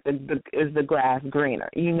is the grass greener?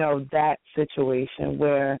 That situation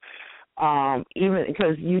where even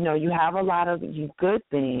because, you have a lot of good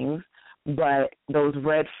things, but those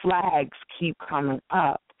red flags keep coming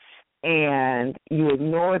up, and you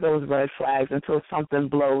ignore those red flags until something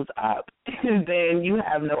blows up. And then you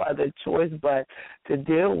have no other choice but to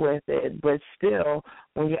deal with it. But still,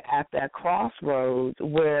 when you're at that crossroads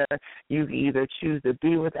where you either choose to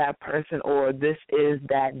be with that person, or this is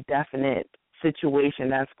that definite situation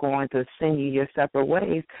that's going to send you your separate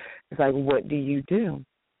ways, it's like, what do you do?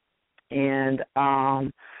 And I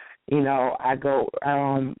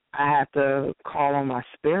have to call on my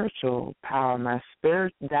spiritual power.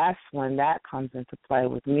 That's when that comes into play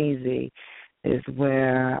with me, Z, is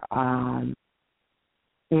where, I'm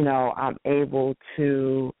able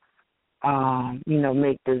to,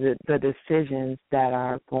 make the decisions that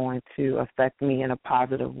are going to affect me in a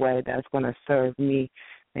positive way, that's going to serve me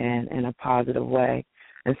in a positive way.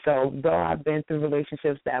 And so though I've been through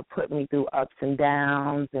relationships that put me through ups and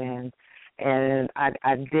downs, and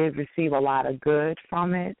I did receive a lot of good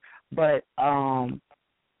from it, but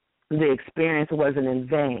the experience wasn't in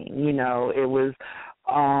vain. It was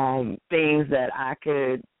things that I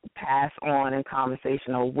could pass on in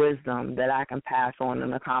conversational wisdom, that I can pass on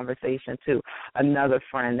in a conversation to another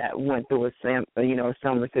friend that went through a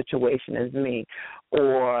similar situation as me.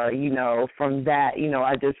 Or, from that,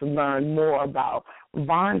 I just learned more about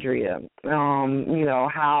Vondria,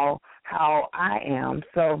 how I am.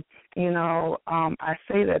 So, I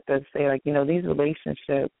say that to say, like, these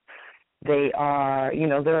relationships, they are,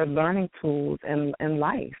 they're learning tools in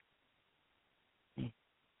life.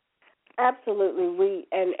 Absolutely.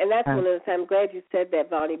 And that's one of the things. I'm glad you said that,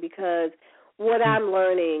 Bonnie, because what I'm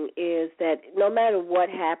learning is that no matter what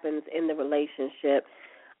happens in the relationship,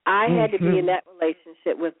 I had to be in that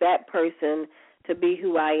relationship with that person to be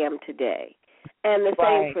who I am today. And the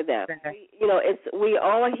same for them. We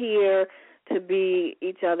all here to be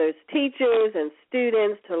each other's teachers and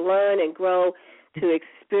students, to learn and grow, to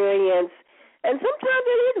experience. And sometimes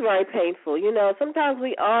it is very painful. Sometimes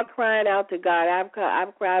we are crying out to God. I've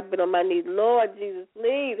cried, been on my knees. Lord Jesus,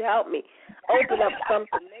 please help me. Open up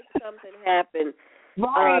something. Make something happen.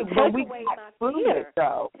 Right. Take away my fear.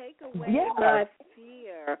 Take away my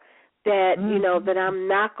fear that, that I'm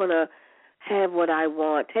not going to have what I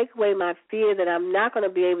want. Take away my fear that I'm not going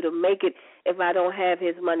to be able to make it if I don't have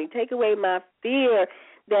his money. Take away my fear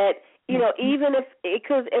that, even if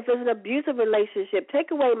it's an abusive relationship,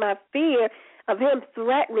 take away my fear of him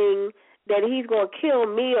threatening that he's going to kill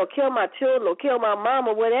me or kill my children or kill my mom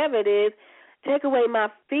or whatever it is. Take away my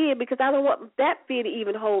fear because I don't want that fear to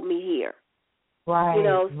even hold me here. Right,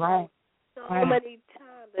 right. So many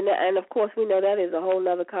times. And of course, we know that is a whole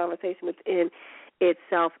other conversation within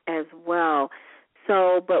itself as well.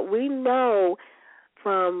 So, but we know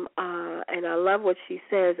from, and I love what she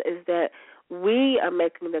says, is that we are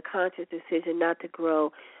making the conscious decision not to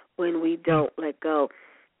grow when we don't let go.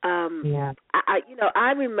 I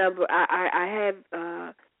remember I have,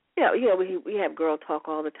 we have girl talk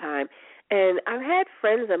all the time, and I've had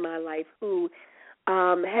friends in my life who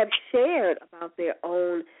have shared about their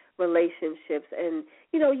own relationships, and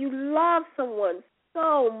you love someone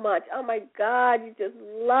so much. Oh my God, you just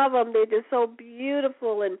love them. They're just so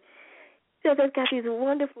beautiful, and they've got these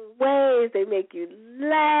wonderful ways. They make you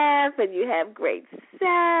laugh, and you have great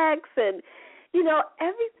sex, and you've got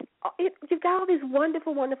all these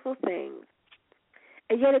wonderful, wonderful things.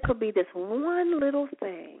 And yet it could be this one little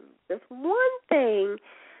thing, that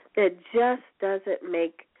just doesn't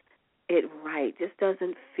make it right, just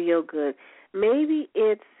doesn't feel good. Maybe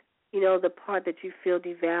it's, the part that you feel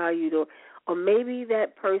devalued, or maybe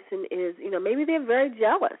that person is, maybe they're very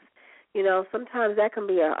jealous. Sometimes that can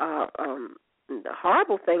be a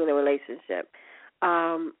horrible thing in a relationship,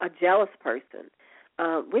 a jealous person.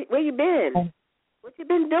 Where you been? What you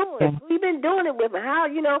been doing? Who you been doing it with? How,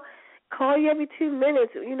 call you every 2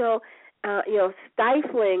 minutes,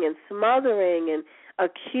 stifling and smothering and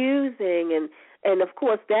accusing. And of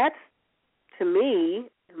course, that's, to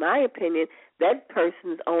me, in my opinion, that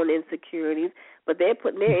person's own insecurities, but they're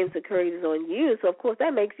putting their insecurities on you. So, of course,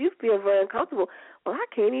 that makes you feel very uncomfortable. Well, I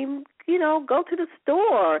can't even, go to the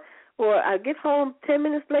store, or I get home 10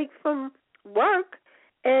 minutes late from work,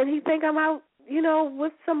 and he think I'm out,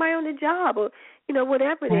 with somebody on the job, or,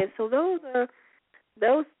 whatever it is. So those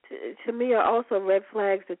to me are also red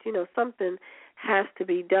flags that, something has to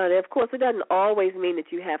be done. And, of course, it doesn't always mean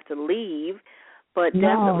that you have to leave, but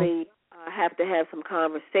definitely have to have some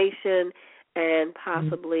conversation and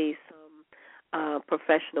possibly some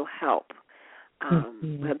professional help,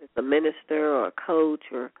 whether it's a minister or a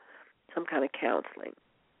coach or some kind of counseling.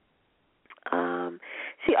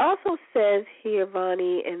 She also says here,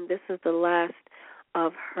 Vonnie, and this is the last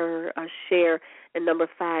of her share in number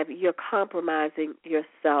 5, you're compromising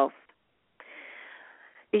yourself.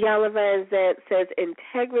 Iyanla Vanzant says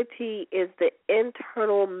integrity is the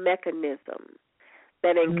internal mechanism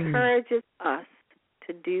that encourages us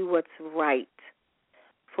to do what's right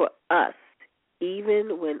for us,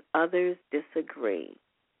 even when others disagree.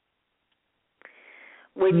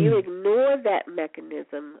 When you ignore that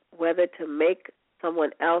mechanism, whether to make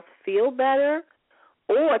someone else feel better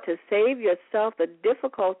or to save yourself the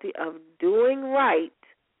difficulty of doing right,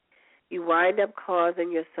 you wind up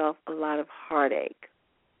causing yourself a lot of heartache.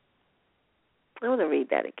 I want to read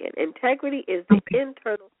that again. Integrity is the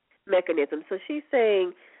internal mechanism. So she's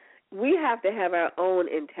saying we have to have our own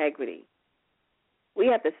integrity. We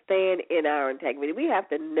have to stand in our integrity. We have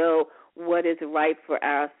to know what is right for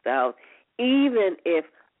ourselves, even if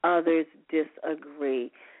others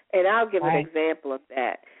disagree. And I'll give an example of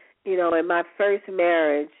that. In my first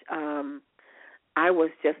marriage, I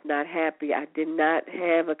was just not happy. I did not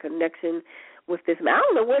have a connection with this man. I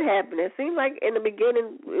don't know what happened. It seemed like in the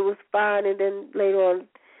beginning it was fine, and then later on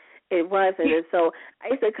it wasn't. And so I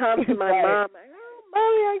used to come to my mom, like, oh,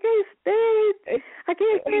 Mommy, I can't stand. I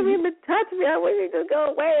can't stand him to touch me. I want him to go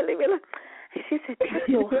away and leave me alone. And she said, that's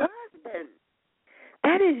your husband.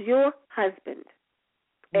 That is your husband.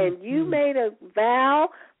 And you made a vow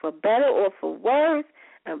for better or for worse,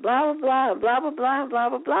 and blah, blah, blah, and blah, blah, blah, and blah,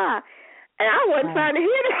 blah, blah. And I wasn't trying to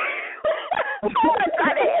hear that. I wasn't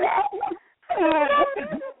trying to hear that.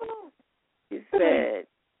 She said,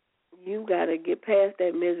 you got to get past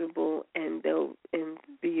that miserable and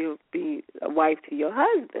be a wife to your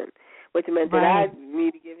husband, which meant that I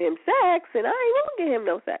need to give him sex, and I ain't going to give him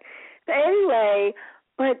no sex. So anyway,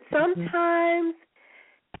 but sometimes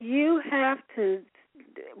you have to,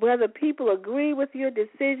 whether people agree with your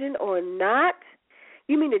decision or not,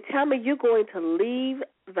 you mean to tell me you're going to leave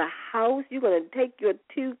the house, you're going to take your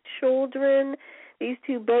 2 children, these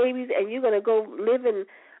 2 babies, and you're going to go live in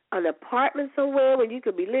an apartment somewhere when you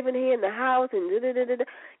could be living here in the house and da-da-da-da-da.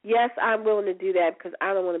 Yes, I'm willing to do that because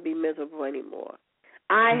I don't want to be miserable anymore.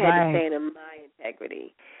 I had to stand in my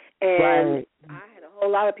integrity. And I had a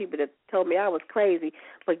whole lot of people that told me I was crazy,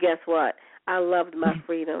 but guess what? I loved my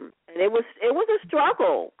freedom. And it was a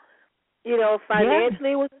struggle. You know,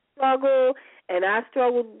 financially it was a struggle, and I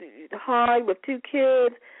struggled hard with 2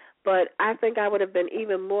 kids, but I think I would have been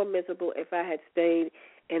even more miserable if I had stayed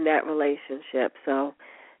in that relationship. So,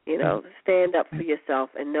 you know, stand up for yourself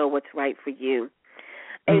and know what's right for you.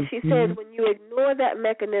 And she says when you ignore that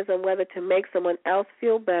mechanism, whether to make someone else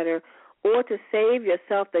feel better or to save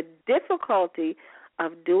yourself the difficulty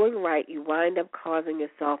of doing right, you wind up causing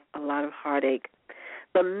yourself a lot of heartache.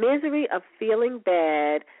 The misery of feeling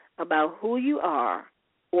bad about who you are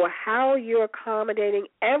or how you're accommodating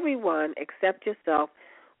everyone except yourself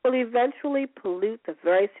will eventually pollute the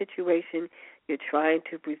very situation you're trying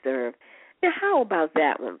to preserve. Now, how about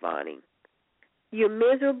that one, Vonnie? You're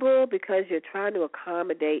miserable because you're trying to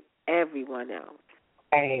accommodate everyone else.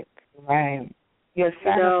 Right. You're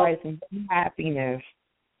sacrificing happiness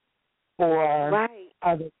for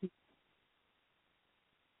other people.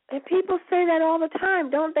 And people say that all the time,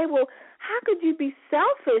 don't they? Well, how could you be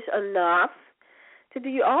selfish enough to do?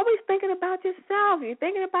 You're always thinking about yourself. You're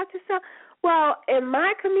thinking about yourself. Well, in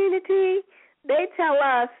my community, they tell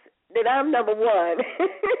us that I'm number one.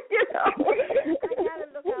 You know, I got to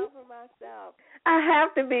look out for myself. I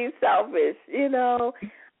have to be selfish, you know,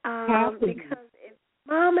 because if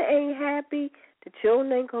mama ain't happy, the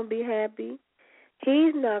children ain't going to be happy.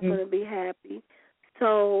 He's not going to be happy.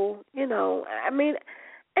 So, you know, I mean,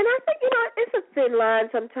 and I think, you know, it's a thin line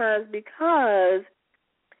sometimes because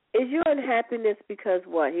is your unhappiness because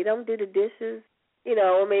what? He don't do the dishes? You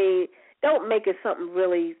know, I mean, don't make it something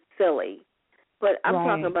really silly. But I'm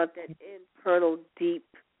talking about that internal deep,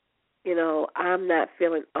 you know, I'm not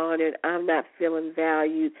feeling honored. I'm not feeling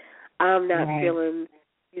valued. I'm not feeling,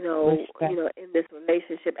 you know, in this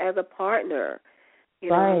relationship as a partner. You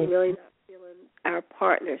know, I'm really not feeling our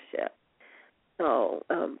partnership. So,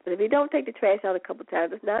 but if you don't take the trash out a couple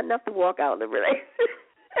times, it's not enough to walk out of the relationship.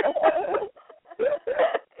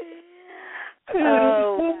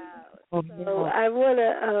 Oh, wow. So I want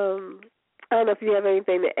to, I don't know if you have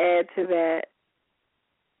anything to add to that.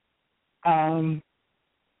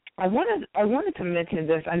 I wanted to mention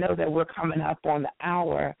this. I know that we're coming up on the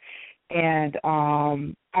hour, and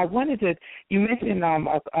I wanted to. You mentioned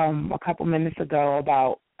a couple minutes ago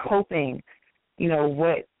about coping. You know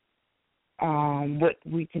what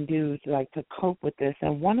we can do to cope with this,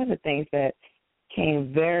 and one of the things that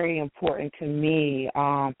became very important to me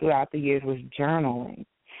throughout the years was journaling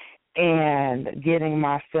and getting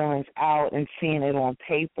my feelings out and seeing it on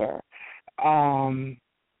paper.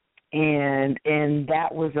 And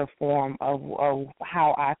that was a form of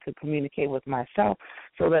how I could communicate with myself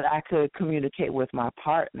so that I could communicate with my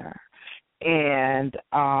partner. And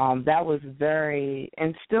that was very,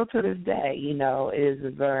 and still to this day, you know, is a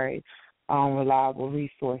very reliable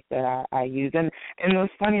resource that I use. And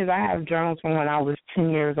what's funny is I have journals from when I was 10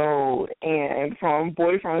 years old and from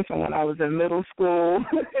boyfriends from when I was in middle school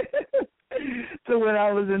to when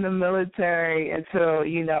I was in the military until,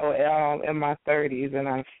 you know, in my 30s, and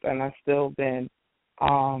I've still been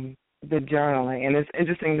the journaling. And it's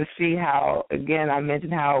interesting to see how, again, I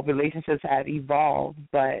mentioned how relationships have evolved,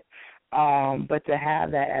 but to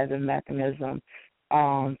have that as a mechanism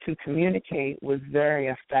to communicate was very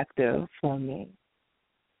effective for me.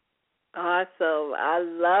 Awesome. I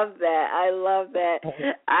love that.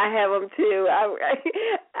 I have them too.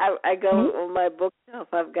 I go on my bookshelf.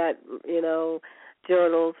 I've got, you know,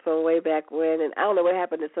 journals from way back when, and I don't know what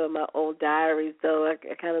happened to some of my old diaries, though.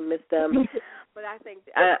 I kind of miss them. But I think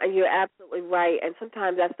you're absolutely right, and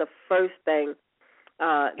sometimes that's the first thing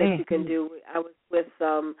that you can do. I was with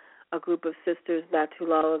a group of sisters not too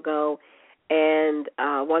long ago, and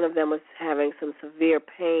one of them was having some severe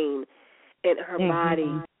pain in her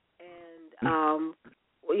body.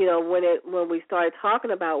 You know, when we started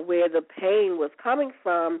talking about where the pain was coming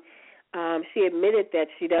from, she admitted that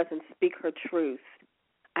she doesn't speak her truth.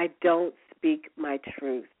 I don't speak my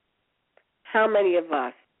truth. How many of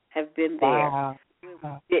us have been there? Wow. We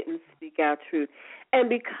didn't speak our truth. And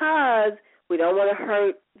because we don't want to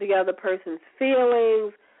hurt the other person's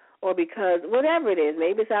feelings, or because whatever it is,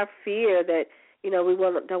 maybe it's our fear that, we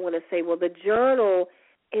don't want to say, well, the journal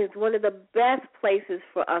is one of the best places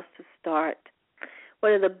for us to start,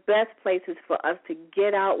 one of the best places for us to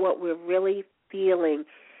get out what we're really feeling.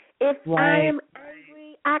 If I'm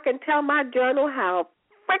angry, I can tell my journal how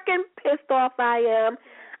freaking pissed off I am.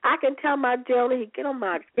 I can tell my journal he get on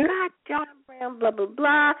my goddamn brown, blah, blah,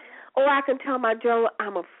 blah. Or I can tell my journal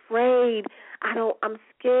I'm afraid. I'm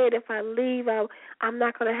scared if I leave, I'm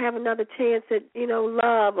not going to have another chance at,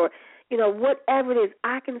 love, or, whatever it is.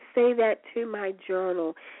 I can say that to my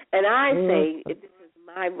journal. And I say, this is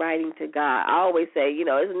my writing to God. I always say,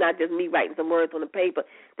 it's not just me writing some words on the paper.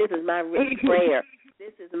 This is my prayer.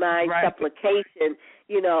 This is my supplication,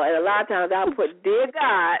 and a lot of times I'll put, dear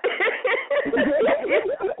God,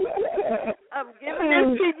 I'm giving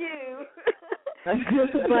this to you.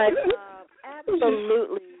 But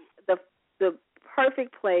absolutely the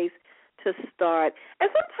perfect place to start. And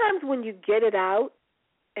sometimes when you get it out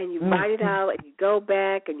and you write it out and you go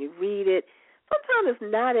back and you read it, sometimes it's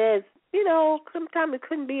not as, sometimes it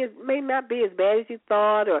may not be as bad as you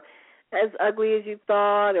thought, or as ugly as you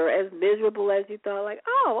thought, or as miserable as you thought. Like,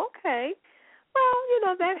 oh, okay. Well,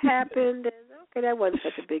 that happened, and okay, that wasn't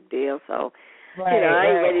such a big deal. So, I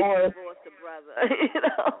ain't ready to divorce the brother,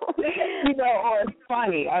 or it's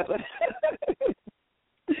funny.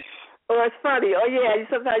 Or it's funny. Oh, yeah,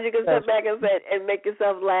 sometimes you can sit back and make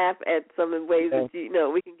yourself laugh at some ways that,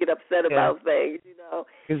 we can get upset about things,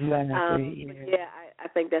 Exactly. I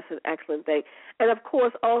think that's an excellent thing. And, of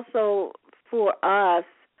course, also for us,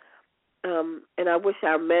 and I wish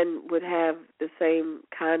our men would have the same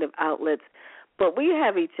kind of outlets, but we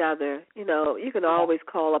have each other. You can always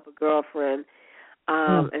call up a girlfriend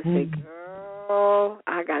and say, girl,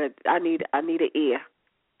 I need an ear.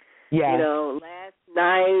 Yeah. Last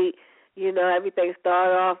night, everything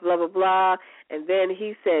started off, blah, blah, blah, and then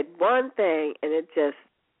he said one thing, and it just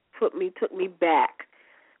took me back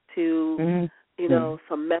to,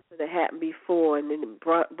 some method that happened before, and then it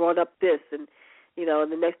brought up this, and,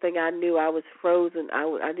 and the next thing I knew, I was frozen. I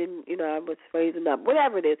was freezing up,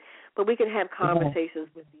 whatever it is. But we can have conversations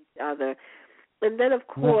with each other. And then, of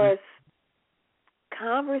course,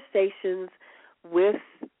 conversations with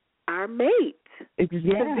our mate. To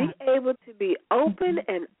be able to be open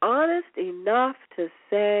and honest enough to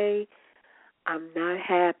say, I'm not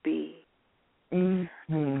happy. I'm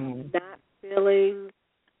not feeling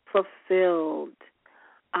fulfilled.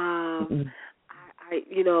 I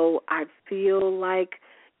feel like,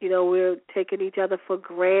 we're taking each other for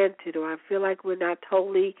granted, or I feel like we're not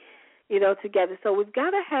totally, together. So we've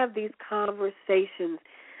got to have these conversations.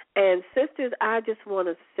 And sisters, I just want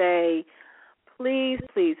to say, please,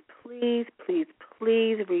 please, please, please,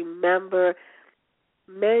 please remember,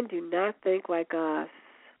 men do not think like us.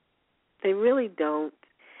 They really don't.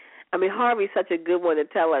 I mean, Harvey's such a good one to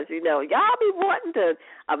tell us, y'all be wanting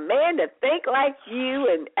a man to think like you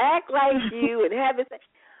and act like you and have this.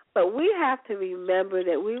 But we have to remember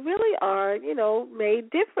that we really are, made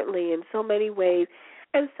differently in so many ways.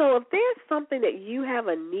 And so if there's something that you have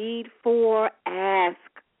a need for, ask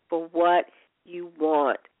for what you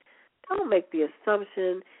want. Don't make the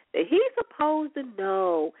assumption that he's supposed to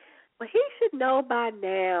know. Well, he should know by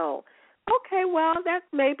now. Okay, well, that's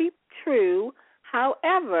maybe true.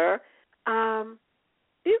 However,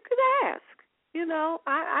 you could ask.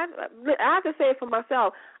 I have to say it for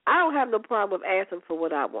myself. I don't have no problem with asking for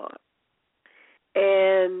what I want.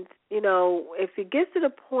 And, if it gets to the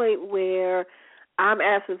point where I'm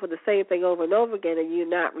asking for the same thing over and over again and you're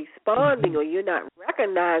not responding or you're not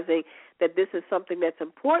recognizing that this is something that's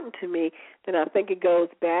important to me, then I think it goes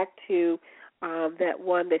back to that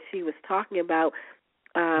one that she was talking about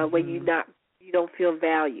where you don't feel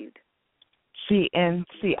valued. See,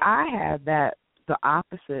 I had the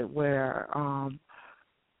opposite where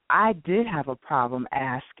I did have a problem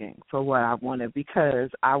asking for what I wanted because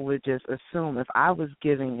I would just assume if I was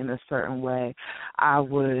giving in a certain way, I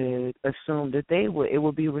would assume that it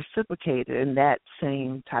would be reciprocated in that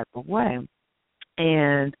same type of way.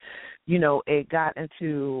 And, it got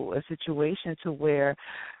into a situation to where,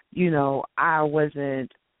 I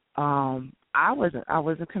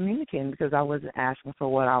wasn't communicating because I wasn't asking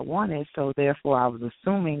for what I wanted. So therefore I was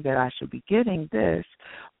assuming that I should be getting this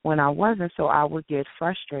when I wasn't. So I would get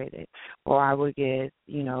frustrated or I would get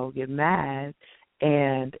mad.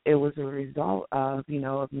 And it was a result of,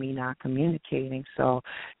 of me not communicating. So,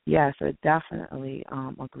 yes, I definitely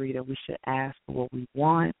agree that we should ask for what we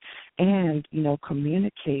want and,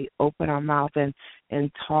 communicate, open our mouth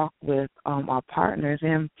and talk with our partners.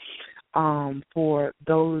 And for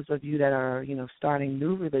those of you that are, starting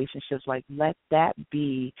new relationships, like let that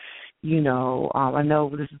be, I know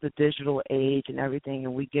this is the digital age and everything,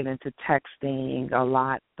 and we get into texting a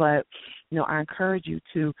lot, but, I encourage you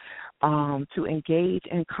to engage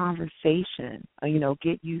in conversation,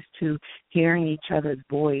 get used to hearing each other's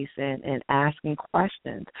voice and asking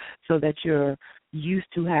questions so that you're used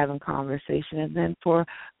to having conversation. And then for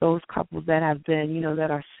those couples that have been,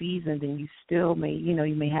 that are seasoned and you still may,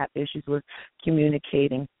 you may have issues with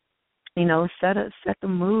communicating, set the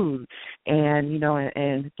mood and,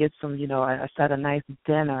 and get some, set a nice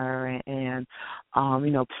dinner and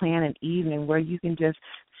plan an evening where you can just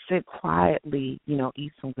sit quietly,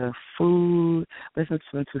 eat some good food, listen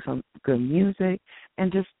to some good music,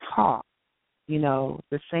 and just talk.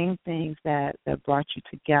 The same things that brought you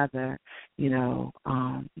together,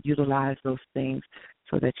 utilize those things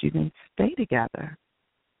so that you can stay together.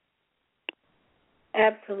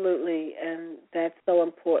 Absolutely, and that's so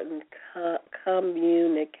important.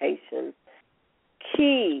 Communication.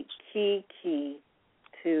 Key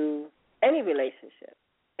to any relationship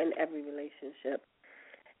and every relationship.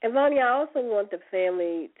 And Vonnie, I also want the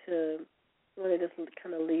family to really just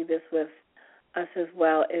kind of leave this with us as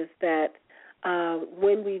well, is that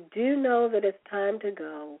when we do know that it's time to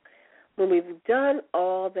go, when we've done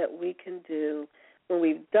all that we can do, when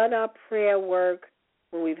we've done our prayer work,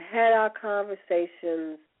 when we've had our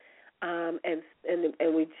conversations, and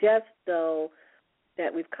we just know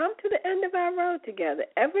that we've come to the end of our road together.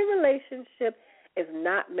 Every relationship is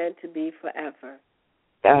not meant to be forever.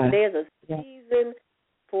 There's a season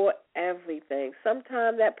for everything.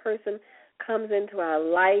 Sometimes that person comes into our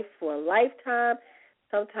life for a lifetime.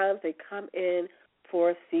 Sometimes they come in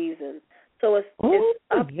for a season. So it's up to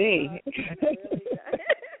us.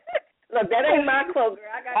 Look, that ain't my quote,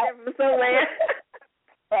 girl. I got that from somewhere.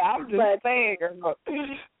 I'm just saying.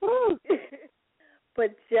 But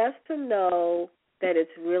just to know that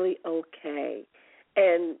it's really okay.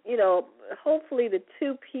 And, hopefully the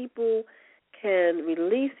two people can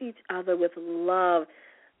release each other with love.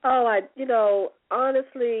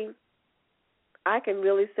 Honestly, I can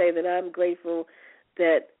really say that I'm grateful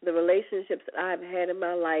that the relationships that I've had in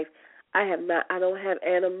my life, I don't have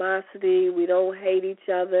animosity. We don't hate each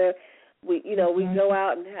other. We go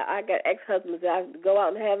out and I got ex-husbands that I go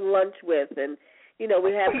out and have lunch with, and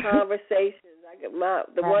we have conversations. I get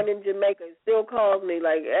the one in Jamaica still calls me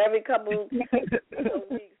like every couple weeks.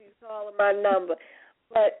 He's calling my number,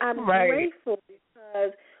 but I'm grateful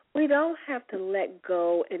because we don't have to let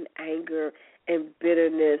go in anger and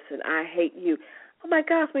bitterness and I hate you. Oh my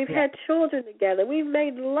gosh, we've had children together. We've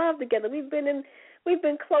made love together. We've been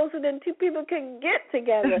closer than two people can get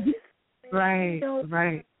together. Right. To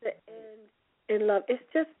end in love. It's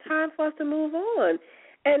just time for us to move on.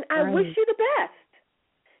 And I wish you the best.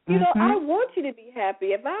 I want you to be happy.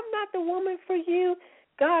 If I'm not the woman for you,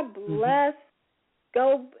 God bless.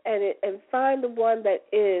 Go and find the one that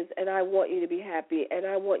is, and I want you to be happy, and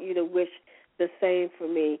I want you to wish the same for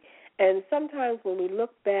me. And sometimes when we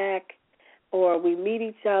look back or we meet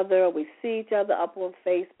each other or we see each other up on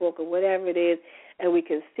Facebook or whatever it is, and we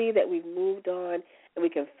can see that we've moved on and we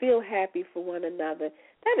can feel happy for one another,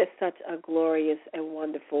 that is such a glorious and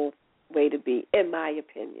wonderful way to be, in my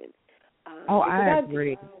opinion. I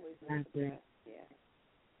agree. Yeah.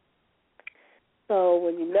 So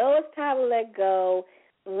when you know it's time to let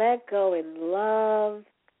go in love.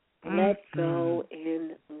 Let go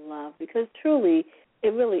in love. Because truly, it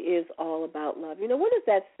really is all about love. What is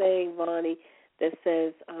that saying, Vonnie, that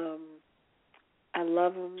says, I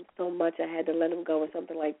love him so much I had to let him go, or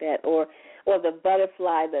something like that? Or the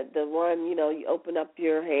butterfly, the one, you open up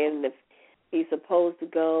your hand, and if he's supposed to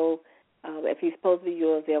go, if he's supposed to be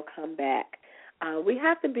yours, they'll come back. We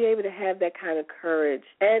have to be able to have that kind of courage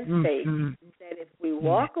and faith that if we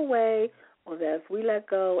walk away or that if we let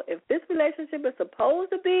go, if this relationship is supposed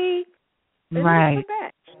to be, then it'll come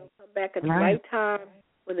back. It'll come back at the right time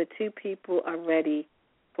when the two people are ready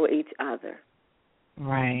for each other.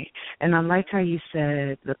 Right. And I like how you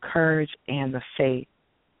said the courage and the faith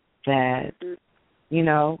that,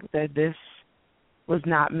 that this was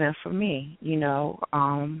not meant for me,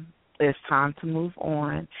 It's time to move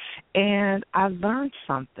on. And I learned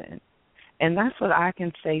something. And that's what I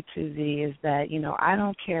can say to thee is that, I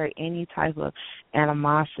don't carry any type of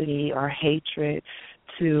animosity or hatred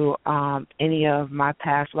to any of my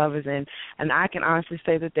past lovers, and I can honestly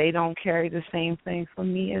say that they don't carry the same thing for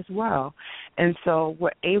me as well. And so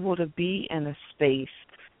we're able to be in a space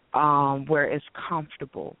where it's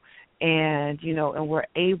comfortable, and and we're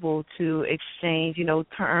able to exchange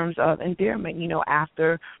terms of endearment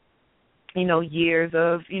after years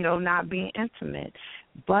of not being intimate.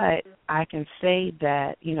 But I can say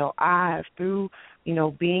that I've through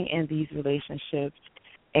being in these relationships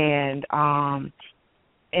and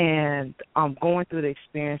going through the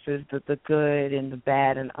experiences, the good and the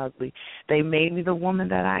bad and ugly, they made me the woman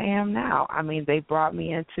that I am now. I mean, they brought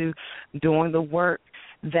me into doing the work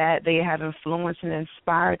that they have influenced and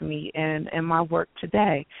inspired me in my work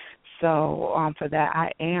today. So for that,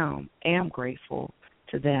 I am grateful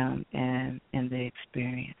to them and the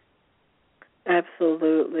experience.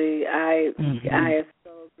 Absolutely, I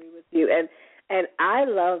so agree with you, and I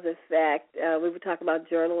love the fact we were talking about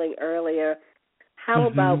journaling earlier. How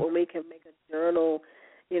about when we can make a journal,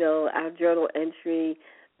 our journal entry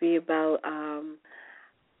be about,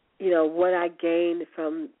 what I gained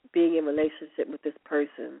from being in relationship with this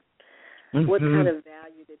person. What kind of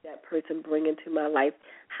value did that person bring into my life?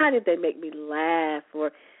 How did they make me laugh?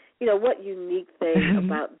 Or, what unique thing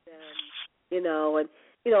about them, and,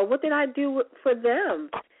 what did I do for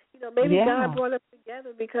them? Maybe God brought us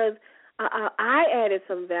together because I added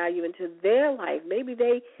some value into their life. Maybe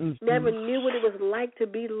they never knew what it was like to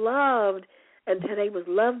be loved until they was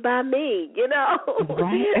loved by me, Right.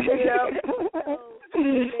 So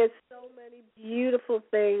there's so many beautiful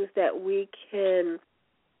things that we can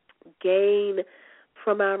gain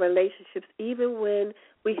from our relationships, even when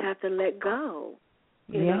we have to let go,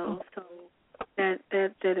 you know. So that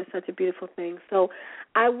is such a beautiful thing. So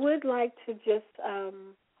I would like to just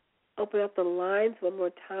open up the lines one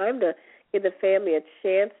more time to give the family a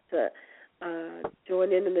chance to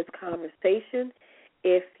join in this conversation.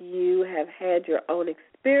 If you have had your own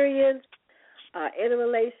experience in a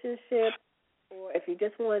relationship, or if you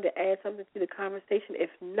just wanted to add something to the conversation. If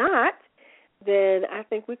not, then I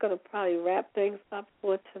think we're going to probably wrap things up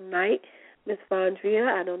for tonight. Ms. Vondria,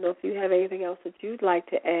 I don't know if you have anything else that you'd like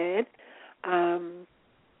to add.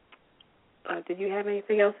 Did you have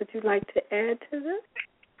anything else that you'd like to add to this?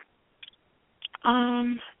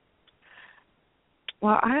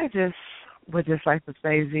 Well, I would just like to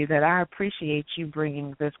say, Z, that I appreciate you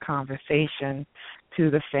bringing this conversation to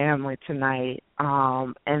the family tonight,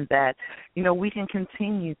 and that, we can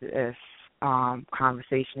continue this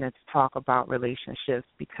conversation and to talk about relationships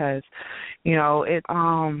because,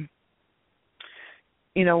 when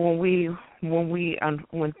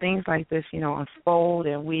things like this, unfold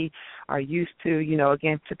and we are used to,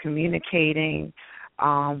 again, to communicating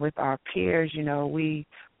with our peers, we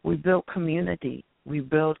build community. We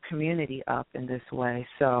build community up in this way.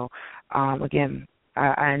 So, again,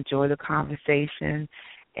 I enjoy the conversation,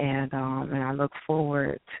 and I look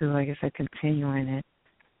forward to, like I said, continuing it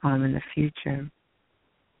in the future.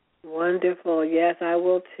 Wonderful. Yes, I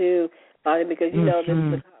will too, Bonnie, because this is a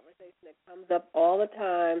conversation that comes up all the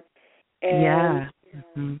time, and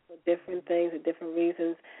for different things and different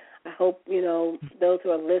reasons. I hope those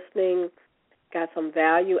who are listening got some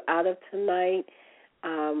value out of tonight.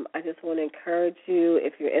 I just want to encourage you,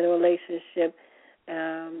 if you're in a relationship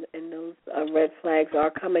and those red flags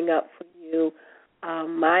are coming up for you,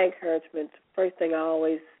 my encouragement, first thing I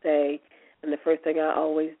always say and the first thing I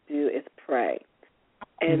always do is pray.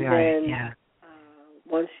 And then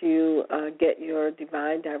once you get your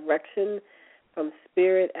divine direction from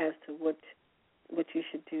Spirit as to what you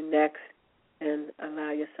should do next, and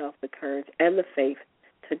allow yourself the courage and the faith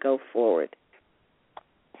to go forward.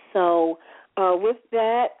 So with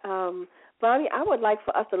that, Bonnie, I would like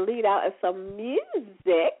for us to lead out in some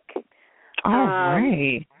music. All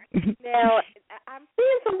right. Now, I'm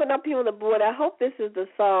seeing something up here on the board. I hope this is the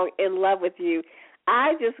song In Love With You.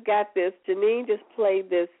 I just got this. Janine just played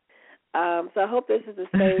this. So I hope this is the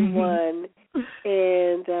same one.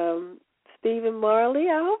 And Stephen Marley,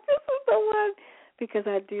 I hope this is the one, because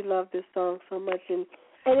I do love this song so much. And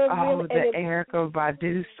the Erykah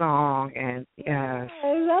Badu song, and yes.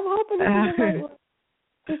 I'm hoping this is the right one.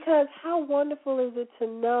 Because how wonderful is it to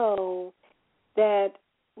know that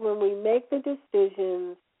when we make the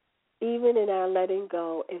decisions, even in our letting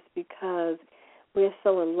go, it's because we're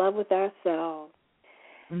so in love with ourselves.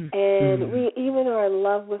 And we even are in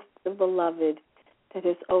love with the beloved that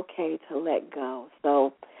it's okay to let go.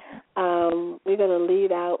 So we're going to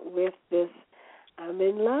lead out with this, I'm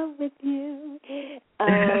in love with you.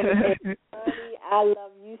 And Bonnie, I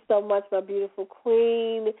love you so much, my beautiful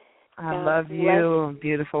queen. I love you,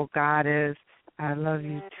 beautiful goddess. I love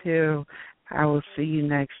you too. I will see you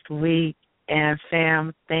next week. And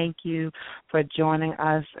Sam, thank you for joining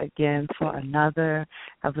us again for another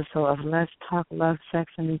episode of Let's Talk Love,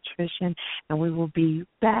 Sex, and Nutrition. And we will be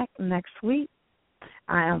back next week.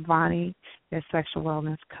 I am Vonnie, your sexual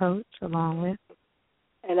wellness coach, along with...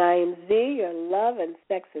 And I am Z, your love and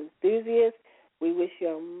sex enthusiast. We wish you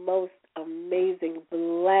a most amazing,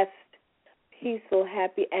 blessed, peaceful,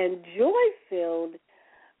 happy, and joy-filled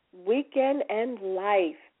weekend and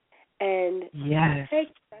life. And take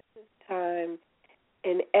precious time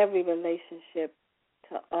in every relationship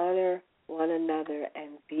to honor one another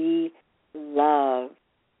and be love.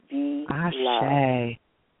 Be love.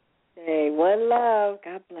 Say one love.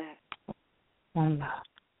 God bless. One love.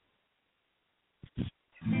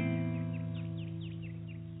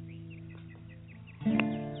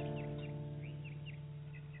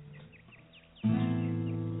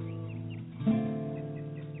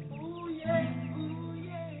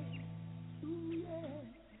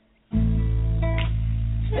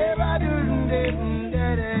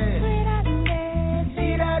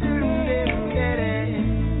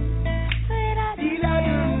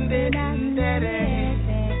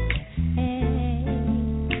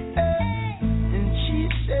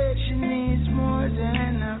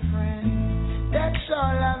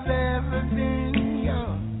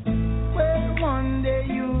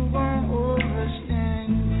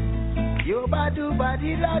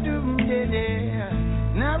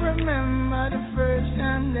 Now remember the first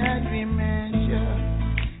time that we met you.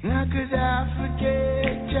 Now could I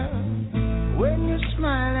forget you? When you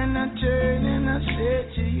smile and I turn and I say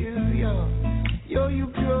to you, yo, you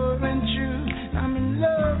pure and true. I'm in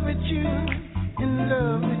love with you, in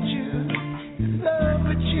love with you, in love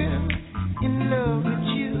with you, in love with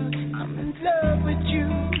you. I'm in love with you,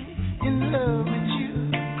 in love with you,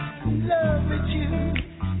 in love with you,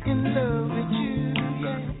 in love with you.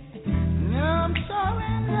 Now I'm so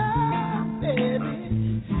in love, baby,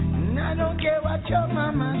 and I don't care what your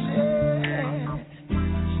mama said.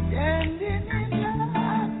 Standing in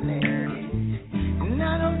love, lady, and I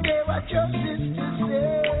don't care what your sister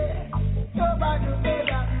said. Nobody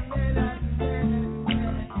better.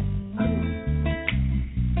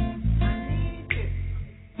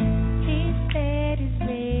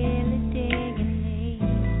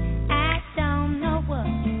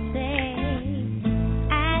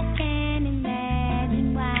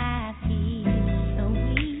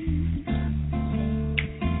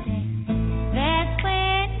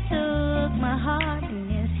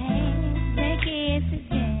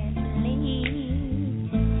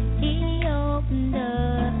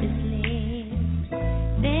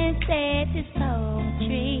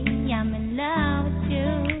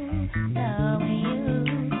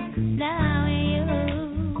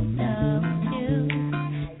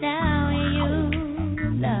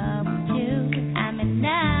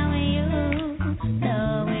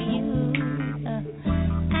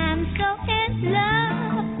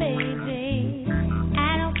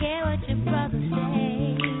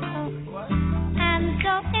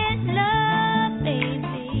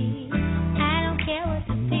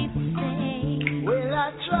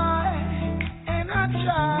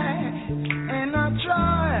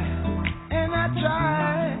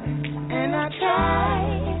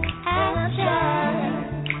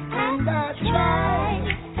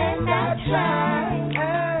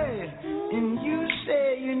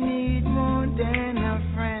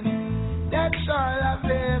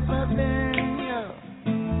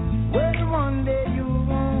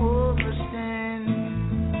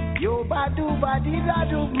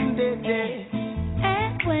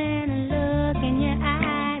 And when I look in your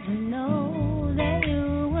eyes, I know that you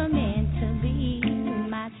were meant to be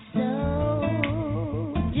my soldier.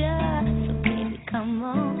 So baby, come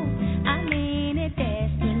on, I mean it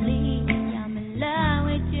desperately. I'm in love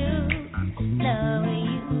with you, love with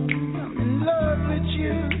you. I'm in love with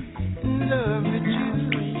you, in love with you.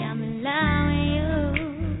 I'm in love with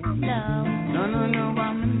you, love with you. No,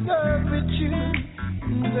 I'm in love with you,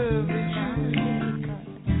 in love with you.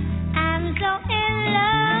 I'm so in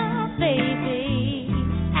love, baby.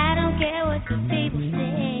 I don't care what the people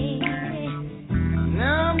say.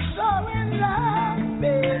 Now I'm so in love,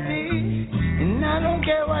 baby, and I don't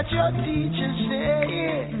care what your teachers say.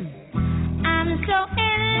 I'm so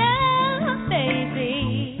in love,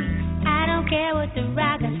 baby. I don't care what the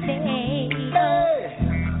rockers say. Hey,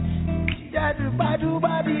 da do ba do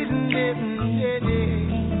ba dee dee,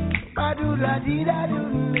 ba do la dee da do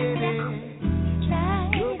dee.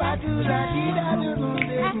 I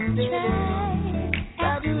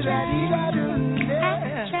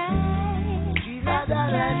try.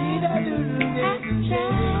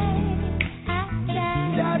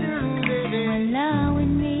 In love with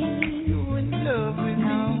me.